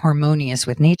serene and harmonious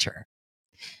with nature.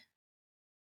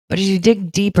 But as you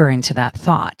dig deeper into that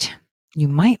thought, you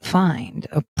might find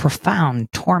a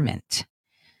profound torment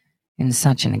in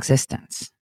such an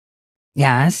existence.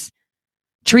 Yes,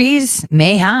 trees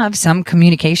may have some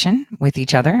communication with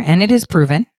each other, and it is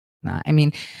proven.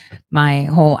 My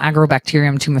whole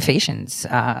Agrobacterium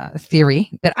tumefaciens theory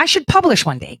that I should publish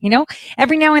one day.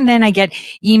 Every now and then I get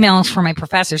emails from my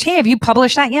professors. Hey, have you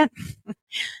published that yet?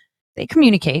 They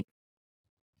communicate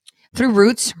through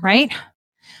roots, right?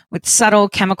 With subtle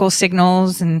chemical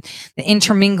signals and the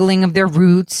intermingling of their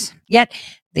roots. Yet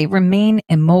they remain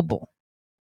immobile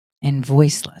and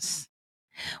voiceless,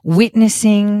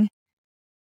 witnessing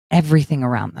everything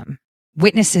around them,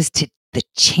 witnesses to the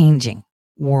changing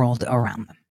world around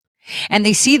them. And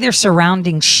they see their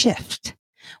surroundings shift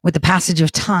with the passage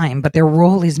of time, but their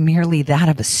role is merely that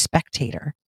of a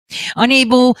spectator,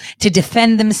 unable to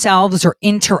defend themselves or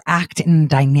interact in a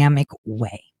dynamic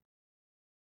way.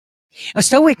 A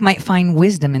Stoic might find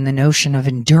wisdom in the notion of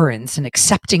endurance and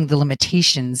accepting the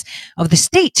limitations of the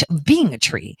state of being a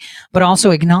tree, but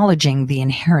also acknowledging the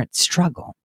inherent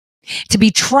struggle. To be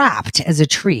trapped as a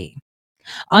tree,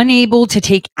 unable to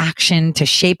take action to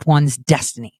shape one's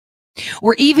destiny,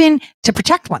 or even to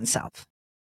protect oneself,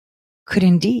 could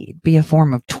indeed be a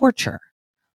form of torture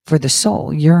for the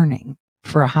soul yearning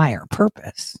for a higher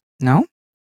purpose. No?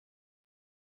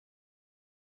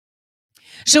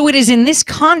 So it is in this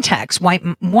context why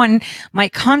one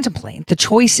might contemplate the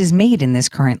choices made in this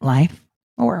current life,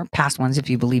 or past ones if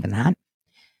you believe in that.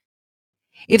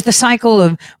 If the cycle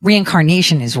of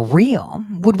reincarnation is real,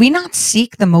 would we not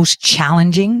seek the most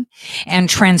challenging and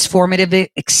transformative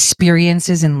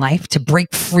experiences in life to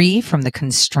break free from the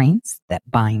constraints that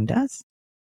bind us?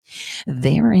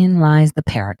 Therein lies the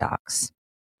paradox.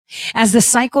 As the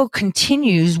cycle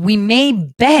continues, we may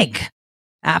beg,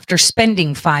 after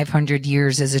spending 500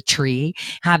 years as a tree,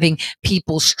 having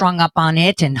people strung up on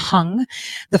it and hung,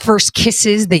 the first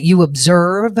kisses that you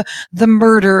observe, the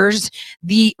murders,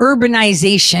 the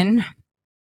urbanization,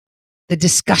 the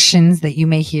discussions that you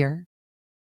may hear.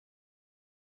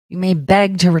 You may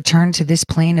beg to return to this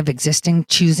plane of existing,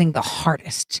 choosing the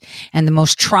hardest and the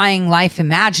most trying life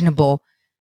imaginable,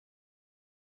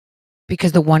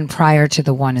 because the one prior to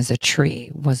the one as a tree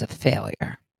was a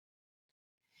failure.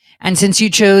 And since you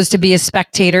chose to be a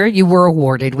spectator, you were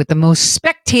awarded with the most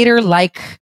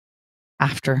spectator-like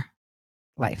afterlife.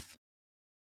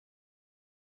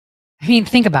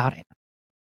 Think about it.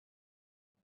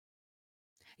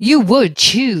 You would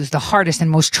choose the hardest and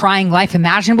most trying life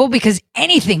imaginable, because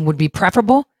anything would be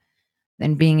preferable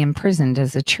than being imprisoned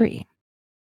as a tree.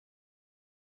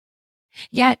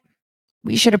 Yet,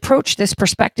 we should approach this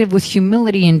perspective with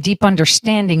humility and deep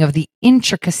understanding of the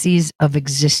intricacies of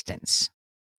existence.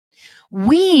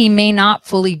 We may not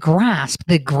fully grasp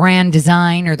the grand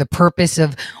design or the purpose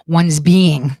of one's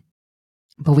being,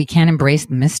 but we can embrace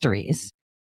the mysteries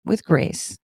with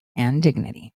grace and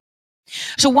dignity.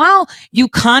 So while you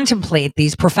contemplate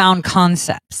these profound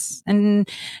concepts, and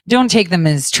don't take them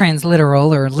as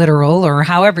transliteral or literal or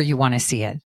however you want to see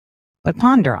it, but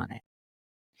ponder on it,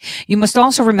 you must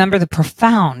also remember the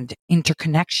profound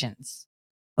interconnections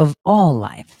of all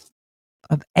life,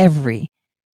 of every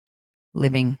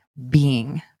living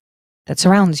being that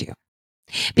surrounds you.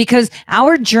 Because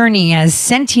our journey as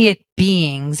sentient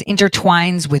beings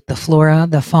intertwines with the flora,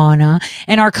 the fauna,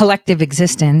 and our collective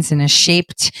existence and is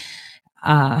shaped,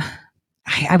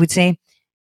 I would say,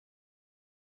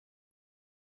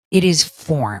 it is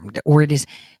formed or it is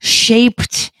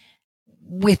shaped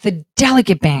with a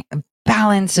delicate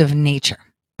balance of nature.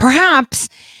 Perhaps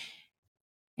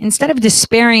instead of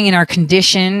despairing in our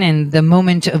condition and the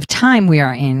moment of time we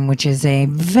are in, which is a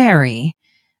very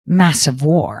massive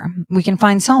war, we can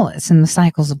find solace in the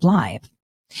cycles of life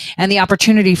and the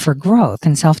opportunity for growth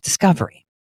and self-discovery.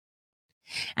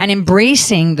 And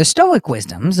embracing the Stoic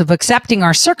wisdoms of accepting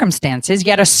our circumstances,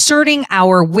 yet asserting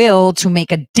our will to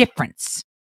make a difference.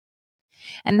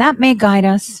 And that may guide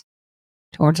us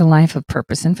towards a life of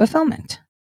purpose and fulfillment.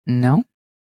 No?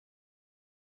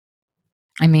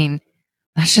 I mean,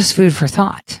 that's just food for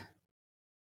thought.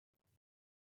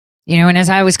 You know, and as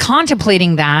I was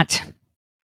contemplating that,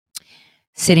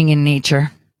 sitting in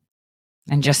nature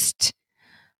and just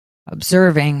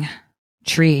observing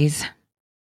trees,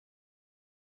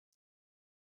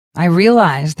 I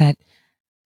realized that,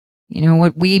 you know,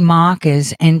 what we mock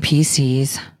as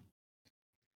NPCs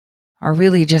are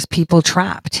really just people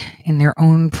trapped in their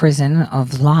own prison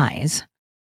of lies,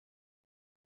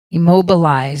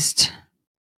 immobilized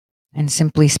and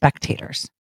simply spectators.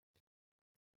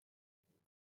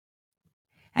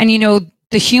 And you know,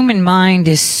 the human mind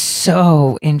is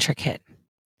so intricate.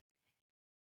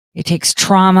 It takes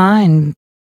trauma and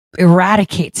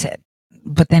eradicates it,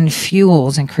 but then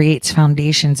fuels and creates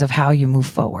foundations of how you move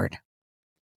forward.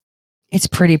 It's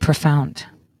pretty profound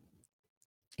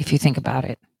if you think about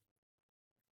it.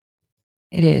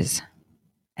 It is.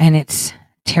 And it's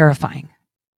terrifying.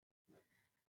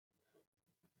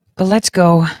 But let's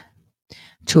go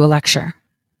to a lecture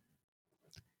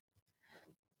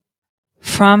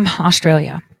from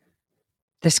Australia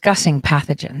discussing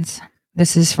pathogens.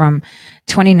 This is from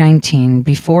 2019,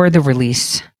 before the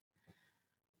release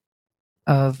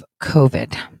of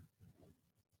COVID.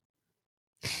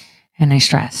 And I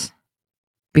stress,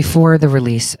 before the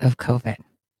release of COVID.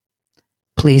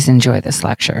 Please enjoy this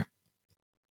lecture.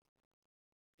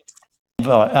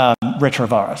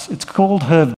 Retrovirus. It's called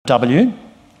HERV-W,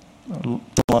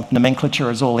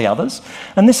 nomenclature as all the others.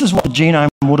 And this is what the genome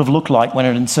would have looked like when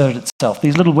it inserted itself.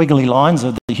 These little wiggly lines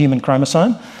are the human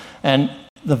chromosome, and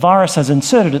the virus has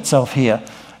inserted itself here.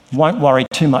 Won't worry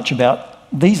too much about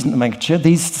these nomenclature.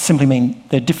 These simply mean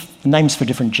they're names for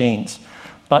different genes.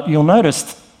 But you'll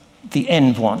notice the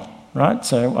N one, right?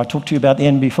 So I talked to you about the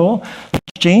N before. The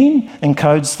gene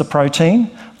encodes the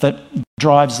protein that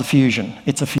drives the fusion.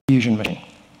 It's a fusion machine.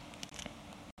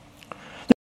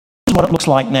 This is what it looks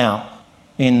like now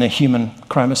in the human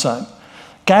chromosome.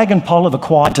 GAG and POL have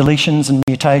acquired deletions and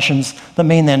mutations that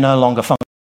mean they're no longer functional.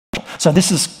 So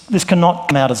this cannot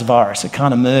come out as a virus. It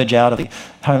can't emerge out of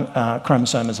the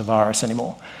chromosome as a virus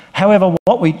anymore. However,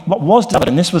 what was discovered,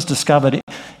 and this was discovered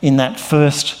in that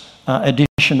first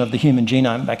edition of the human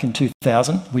genome back in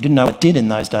 2000. We didn't know it did in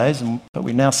those days, but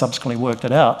we now subsequently worked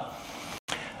it out.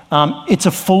 It's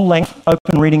a full-length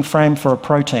open reading frame for a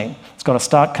protein. It's got a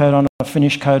start codon, a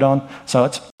finish codon, so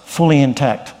it's fully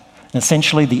intact. And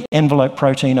essentially the envelope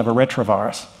protein of a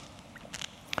retrovirus.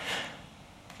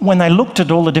 When they looked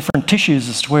at all the different tissues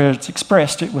as to where it's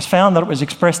expressed, it was found that it was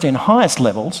expressed in highest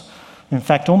levels, in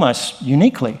fact almost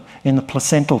uniquely, in the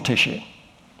placental tissue.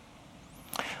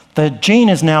 The gene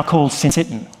is now called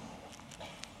syncytin.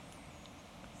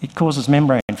 It causes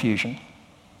membrane fusion.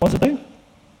 What does it do?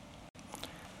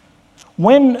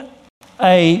 When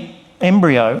an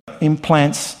embryo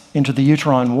implants into the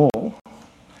uterine wall,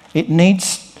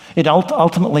 it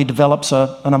ultimately develops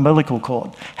an umbilical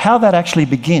cord. How that actually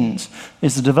begins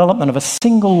is the development of a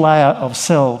single layer of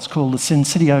cells called the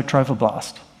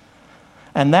syncytiotrophoblaст.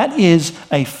 And that is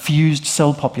a fused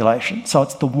cell population. So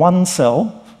it's the one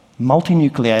cell,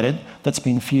 multinucleated, that's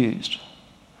been fused.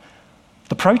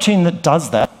 The protein that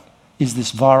does that is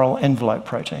this viral envelope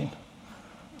protein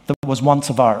that was once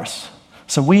a virus.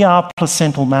 So we are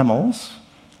placental mammals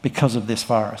because of this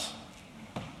virus.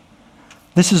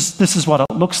 This is what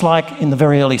it looks like in the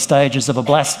very early stages of a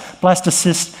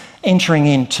blastocyst entering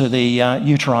into the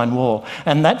uterine wall.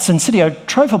 And that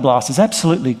syncytiotrophoblaст is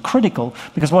absolutely critical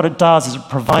because what it does is it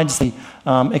provides the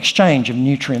exchange of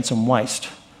nutrients and waste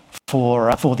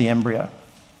for the embryo.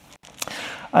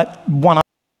 One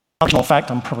additional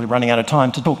fact, I'm probably running out of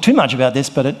time to talk too much about this,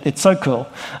 but it's so cool.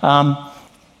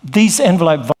 These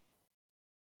envelope...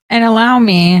 And allow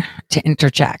me to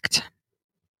interject.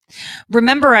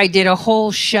 Remember, I did a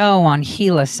whole show on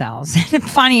HeLa cells.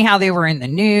 Funny how they were in the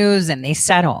news and they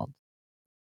settled.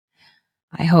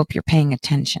 I hope you're paying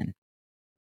attention.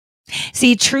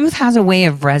 See, truth has a way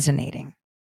of resonating,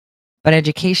 but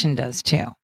education does too.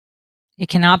 It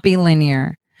cannot be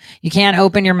linear. You can't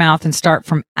open your mouth and start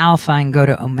from alpha and go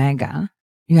to omega.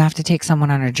 You have to take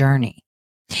someone on a journey.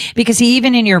 Because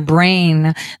even in your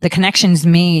brain, the connections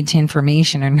made to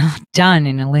information are not done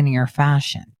in a linear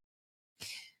fashion.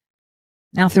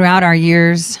 Now, throughout our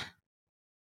years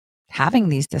having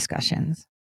these discussions,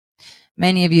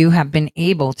 many of you have been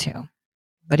able to.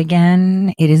 But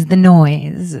again, it is the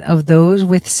noise of those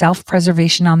with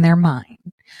self-preservation on their mind.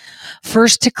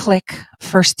 First to click,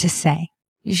 first to say.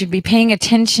 You should be paying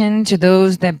attention to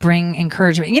those that bring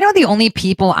encouragement. You know, the only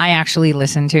people I actually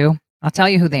listen to, I'll tell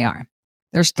you who they are.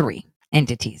 There's 3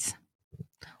 entities.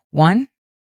 1,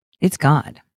 it's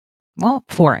God. Well,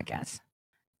 4, I guess.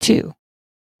 2,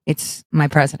 it's my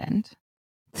president.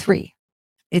 3,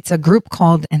 it's a group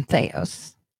called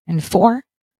Entheos. And 4,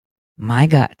 my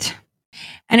gut.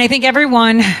 And I think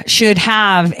everyone should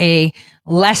have a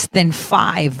less than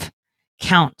 5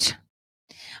 count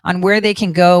on where they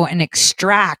can go and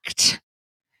extract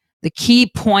the key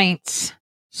points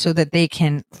so that they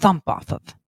can thump off of.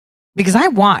 Because I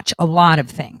watch a lot of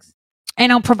things.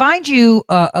 And I'll provide you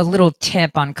a little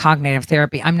tip on cognitive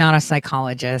therapy. I'm not a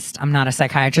psychologist. I'm not a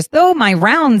psychiatrist, though my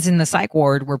rounds in the psych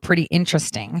ward were pretty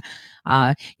interesting.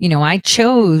 I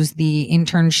chose the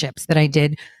internships that I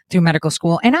did through medical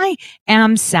school. And I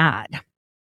am sad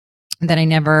that I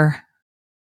never,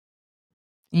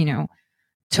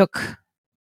 took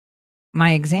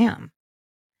my exam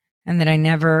and that I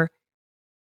never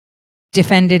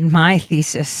defended my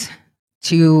thesis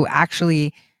to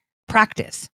actually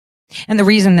practice. And the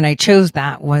reason that I chose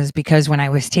that was because when I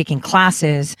was taking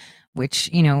classes, which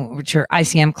are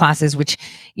ICM classes, which,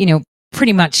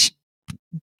 pretty much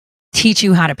teach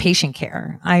you how to patient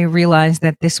care, I realized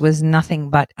that this was nothing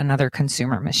but another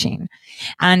consumer machine.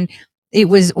 And it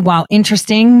was, while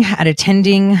interesting at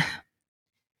attending,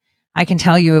 I can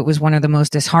tell you it was one of the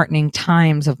most disheartening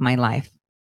times of my life.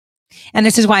 And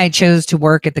this is why I chose to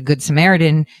work at the Good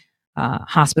Samaritan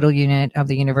hospital unit of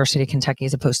the University of Kentucky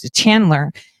as opposed to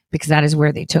Chandler, because that is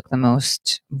where they took the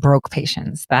most broke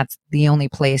patients. That's the only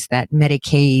place that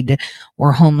Medicaid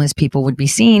or homeless people would be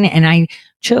seen. And I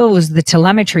chose the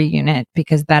telemetry unit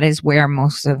because that is where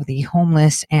most of the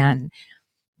homeless and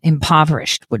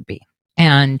impoverished would be.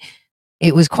 And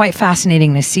it was quite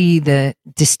fascinating to see the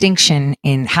distinction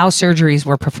in how surgeries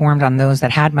were performed on those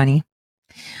that had money,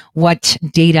 what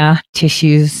data,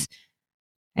 tissues,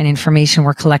 and information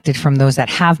were collected from those that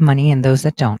have money and those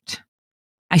that don't.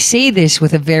 I say this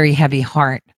with a very heavy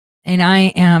heart, and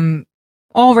I am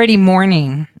already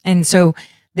mourning. And so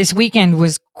this weekend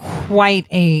was quite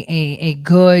a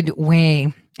good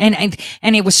way. And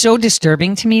it was so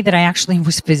disturbing to me that I actually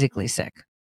was physically sick,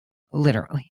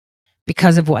 literally,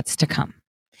 because of what's to come.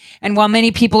 And while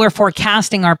many people are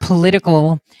forecasting our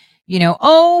political, they're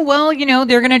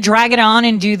going to drag it on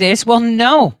and do this. Well,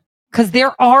 no, because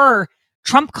there are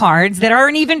Trump cards that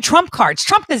aren't even Trump cards.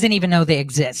 Trump doesn't even know they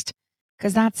exist,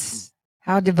 because that's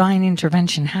how divine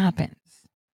intervention happens.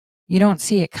 You don't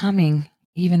see it coming,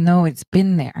 even though it's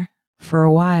been there for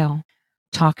a while,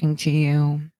 talking to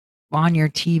you on your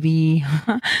TV,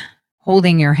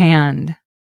 holding your hand.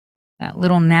 That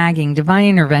little nagging. Divine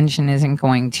intervention isn't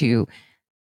going to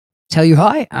tell you,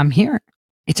 hi, I'm here.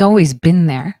 It's always been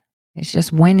there. It's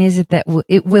just, when is it that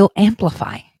it will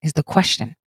amplify is the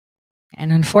question.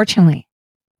 And unfortunately,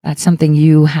 that's something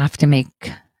you have to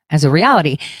make as a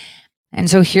reality. And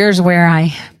so here's where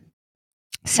I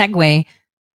segue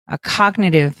a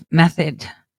cognitive method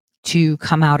to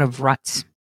come out of ruts.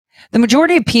 The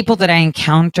majority of people that I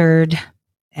encountered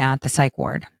at the psych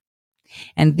ward,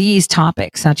 and these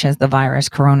topics, such as the virus,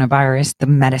 coronavirus, the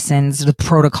medicines, the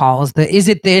protocols, is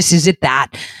it this, is it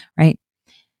that, right,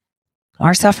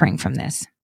 are suffering from this.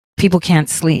 People can't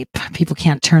sleep. People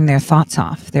can't turn their thoughts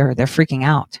off. They're freaking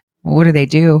out. Well, what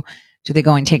do? Do they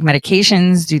go and take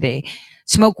medications? Do they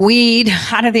smoke weed?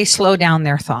 How do they slow down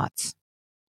their thoughts?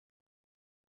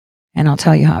 And I'll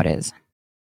tell you how it is.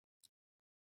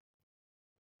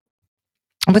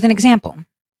 With an example,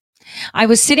 I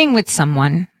was sitting with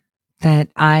someone that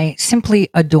I simply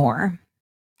adore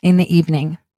in the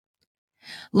evening,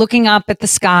 looking up at the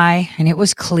sky, and it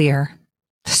was clear.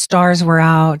 The stars were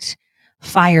out,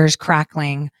 fires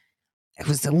crackling. It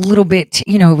was a little bit,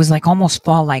 it was like almost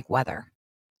fall-like weather.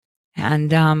 And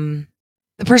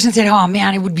the person said, oh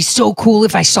man, it would be so cool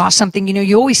if I saw something.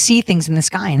 You always see things in the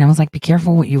sky. And I was like, be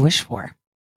careful what you wish for.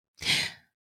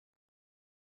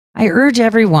 I urge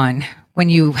everyone, when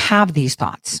you have these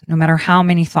thoughts, no matter how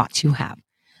many thoughts you have,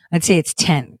 let's say it's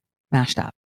 10 mashed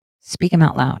up, Speak them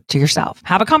out loud to yourself.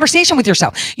 Have a conversation with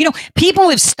yourself. You know, people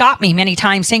have stopped me many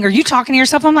times saying, are you talking to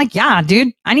yourself? I'm like, yeah,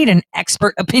 dude, I need an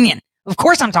expert opinion. Of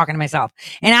course I'm talking to myself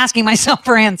and asking myself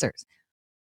for answers.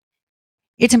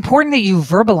 It's important that you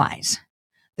verbalize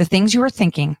the things you are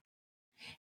thinking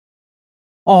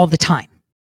all the time.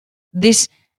 This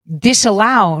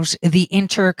allows the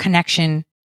interconnection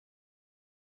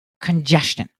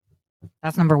congestion.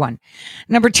 That's number one.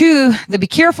 Number two, the be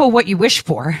careful what you wish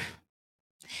for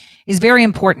is very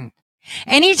important.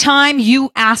 Anytime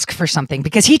you ask for something,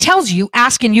 because he tells you,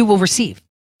 ask and you will receive.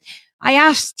 I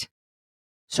asked,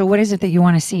 so what is it that you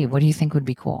want to see? What do you think would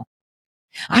be cool?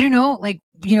 I don't know, like,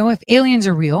 you know, if aliens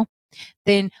are real,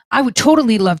 then I would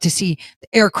totally love to see the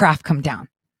aircraft come down.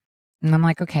 And I'm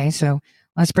like, okay, so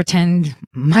let's pretend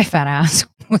my fat ass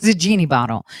was a genie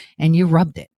bottle and you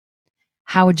rubbed it.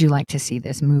 How would you like to see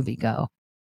this movie go?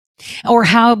 Or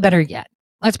how, better yet,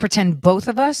 let's pretend both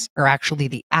of us are actually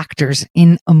the actors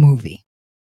in a movie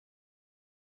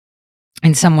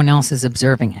and someone else is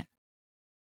observing it.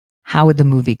 How would the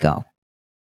movie go?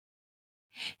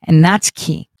 And that's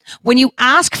key. When you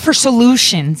ask for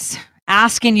solutions,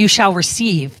 ask and you shall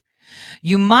receive.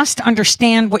 You must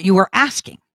understand what you are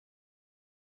asking.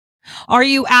 Are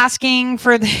you asking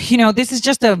for this is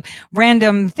just a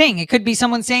random thing. It could be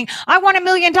someone saying, I want $1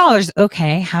 million.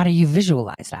 Okay, how do you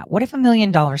visualize that? What if $1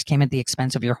 million came at the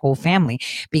expense of your whole family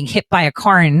being hit by a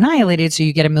car and annihilated so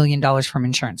you get $1 million from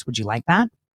insurance? Would you like that?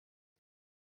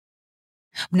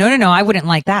 No, I wouldn't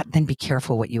like that. Then be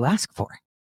careful what you ask for.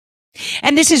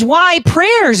 And this is why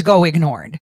prayers go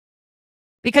ignored.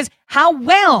 Because how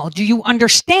well do you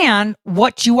understand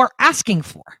what you are asking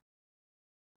for?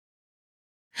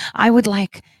 I would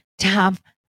like to have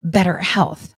better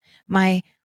health. My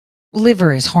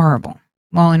liver is horrible.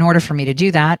 Well, in order for me to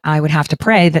do that, I would have to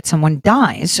pray that someone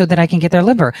dies so that I can get their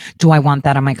liver. Do I want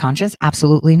that on my conscience?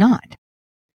 Absolutely not.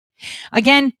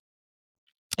 Again,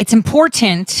 it's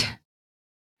important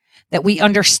that we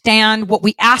understand what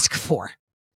we ask for.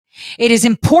 It is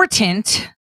important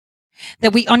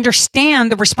that we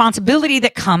understand the responsibility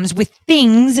that comes with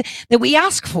things that we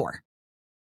ask for.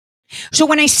 So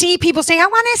when I see people say, I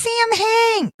want to see him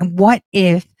hang, and what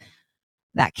if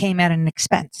that came at an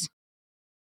expense?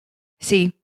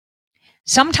 See,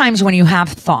 sometimes when you have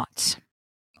thoughts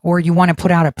or you want to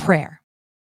put out a prayer,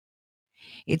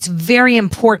 it's very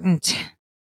important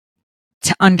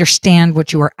to understand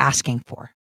what you are asking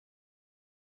for.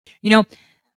 You know,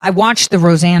 I watched the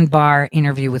Roseanne Barr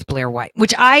interview with Blair White,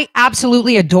 which I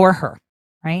absolutely adore her,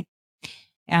 right?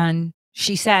 And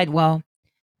she said, well,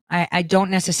 I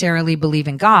don't necessarily believe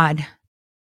in God,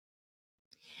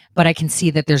 but I can see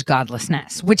that there's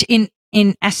godlessness, which in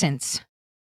essence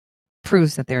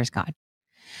proves that there is God.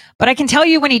 But I can tell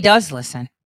you when he does listen,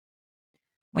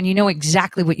 when you know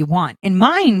exactly what you want. And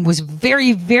mine was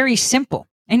very, very simple.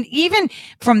 And even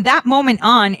from that moment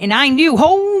on, and I knew,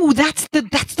 that's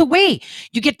the way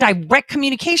you get direct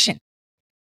communication.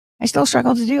 I still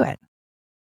struggle to do it.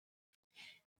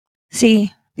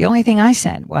 See, the only thing I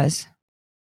said was,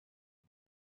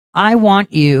 I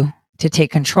want you to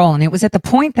take control. And it was at the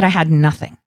point that I had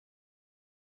nothing.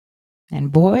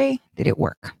 And boy, did it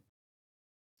work.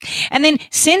 And then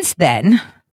since then,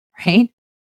 right?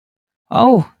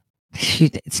 Oh,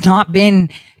 it's not been,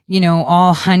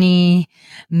 all honey,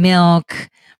 milk,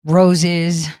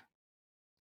 roses.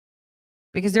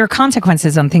 Because there are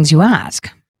consequences on things you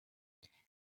ask.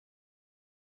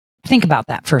 Think about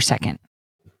that for a second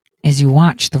as you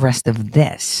watch the rest of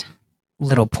this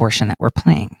little portion that we're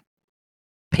playing.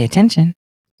 Pay attention.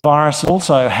 Viruses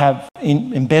also have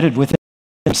embedded within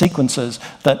sequences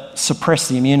that suppress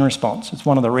the immune response. It's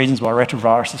one of the reasons why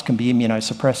retroviruses can be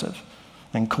immunosuppressive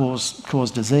and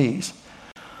cause disease.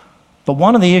 But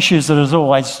one of the issues that has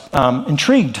always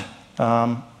intrigued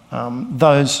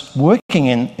those working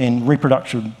in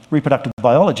reproductive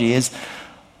biology is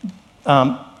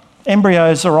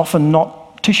embryos are often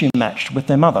not tissue matched with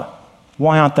their mother.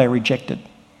 Why aren't they rejected?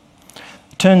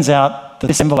 It turns out that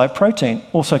this envelope protein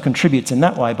also contributes in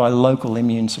that way by local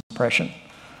immune suppression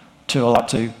to allow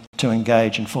it to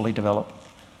engage and fully develop.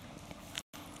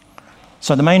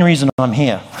 So the main reason I'm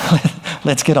here,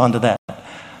 let's get on to that.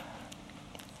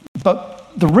 But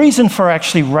the reason for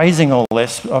actually raising all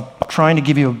this, of trying to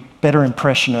give you a better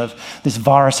impression of this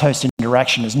virus-host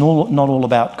interaction is not all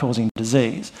about causing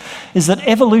disease, is that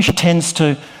evolution tends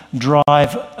to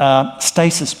drive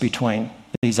stasis between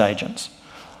these agents.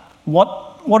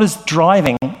 What is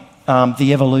driving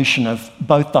the evolution of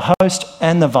both the host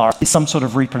and the virus is some sort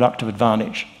of reproductive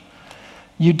advantage.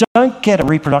 You don't get a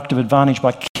reproductive advantage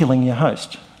by killing your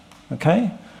host,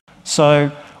 okay?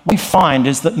 So what we find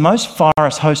is that most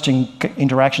virus hosting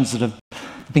interactions that have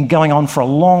been going on for a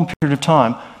long period of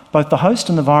time, both the host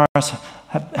and the virus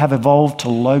have evolved to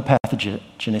low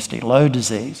pathogenicity, low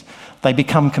disease. They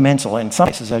become commensal. In some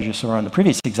cases, as you saw in the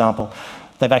previous example,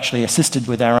 they've actually assisted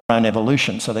with our own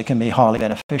evolution, so they can be highly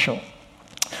beneficial.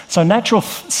 So natural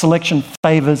selection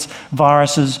favours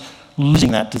viruses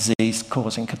losing that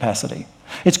disease-causing capacity.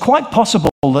 It's quite possible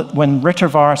that when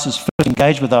retroviruses first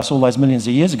engaged with us all those millions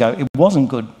of years ago, it wasn't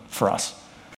good for us.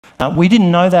 We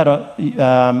didn't know that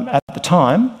at the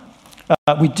time.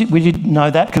 We didn't know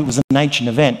that because it was an ancient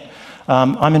event.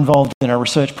 I'm involved in a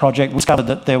research project. We discovered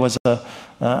that there was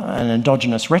an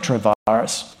endogenous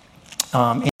retrovirus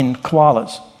in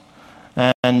koalas.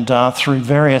 And through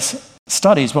various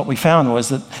studies, what we found was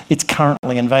that it's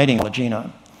currently invading the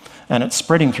genome. And it's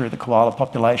spreading through the koala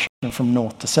population from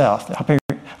north to south. Up here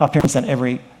in Queensland,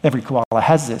 every koala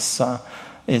has this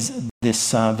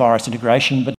virus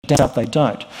integration, but down south they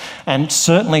don't. And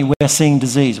certainly we're seeing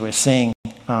disease. We're seeing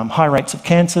high rates of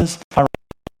cancers, high rates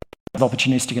of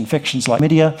opportunistic infections like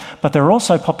chlamydia, but there are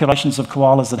also populations of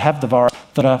koalas that have the virus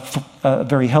that are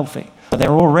very healthy. They're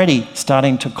already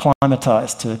starting to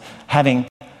acclimatise to having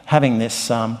this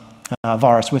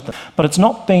virus with them. But it's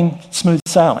not been smooth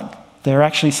sailing. They're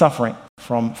actually suffering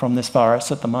from this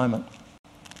virus at the moment.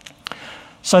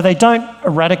 So they don't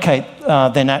eradicate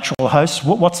their natural hosts.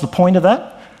 What's the point of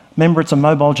that? Remember, it's a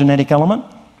mobile genetic element.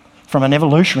 From an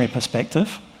evolutionary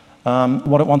perspective,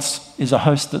 what it wants is a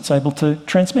host that's able to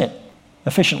transmit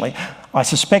efficiently. I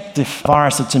suspect if a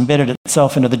virus that's embedded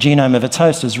itself into the genome of its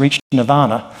host has reached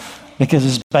nirvana, because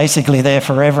it's basically there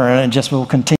forever and it just will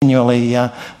continually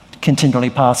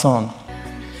pass on.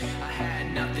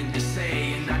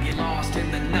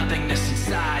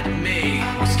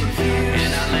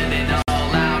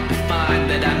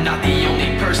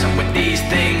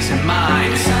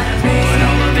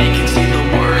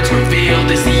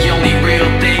 Is the only real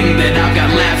thing that I've got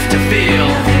left to feel.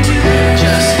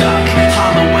 Just stuck,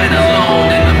 hollow and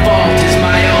alone, and the fault is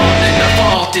my own, and the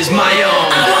fault is my own.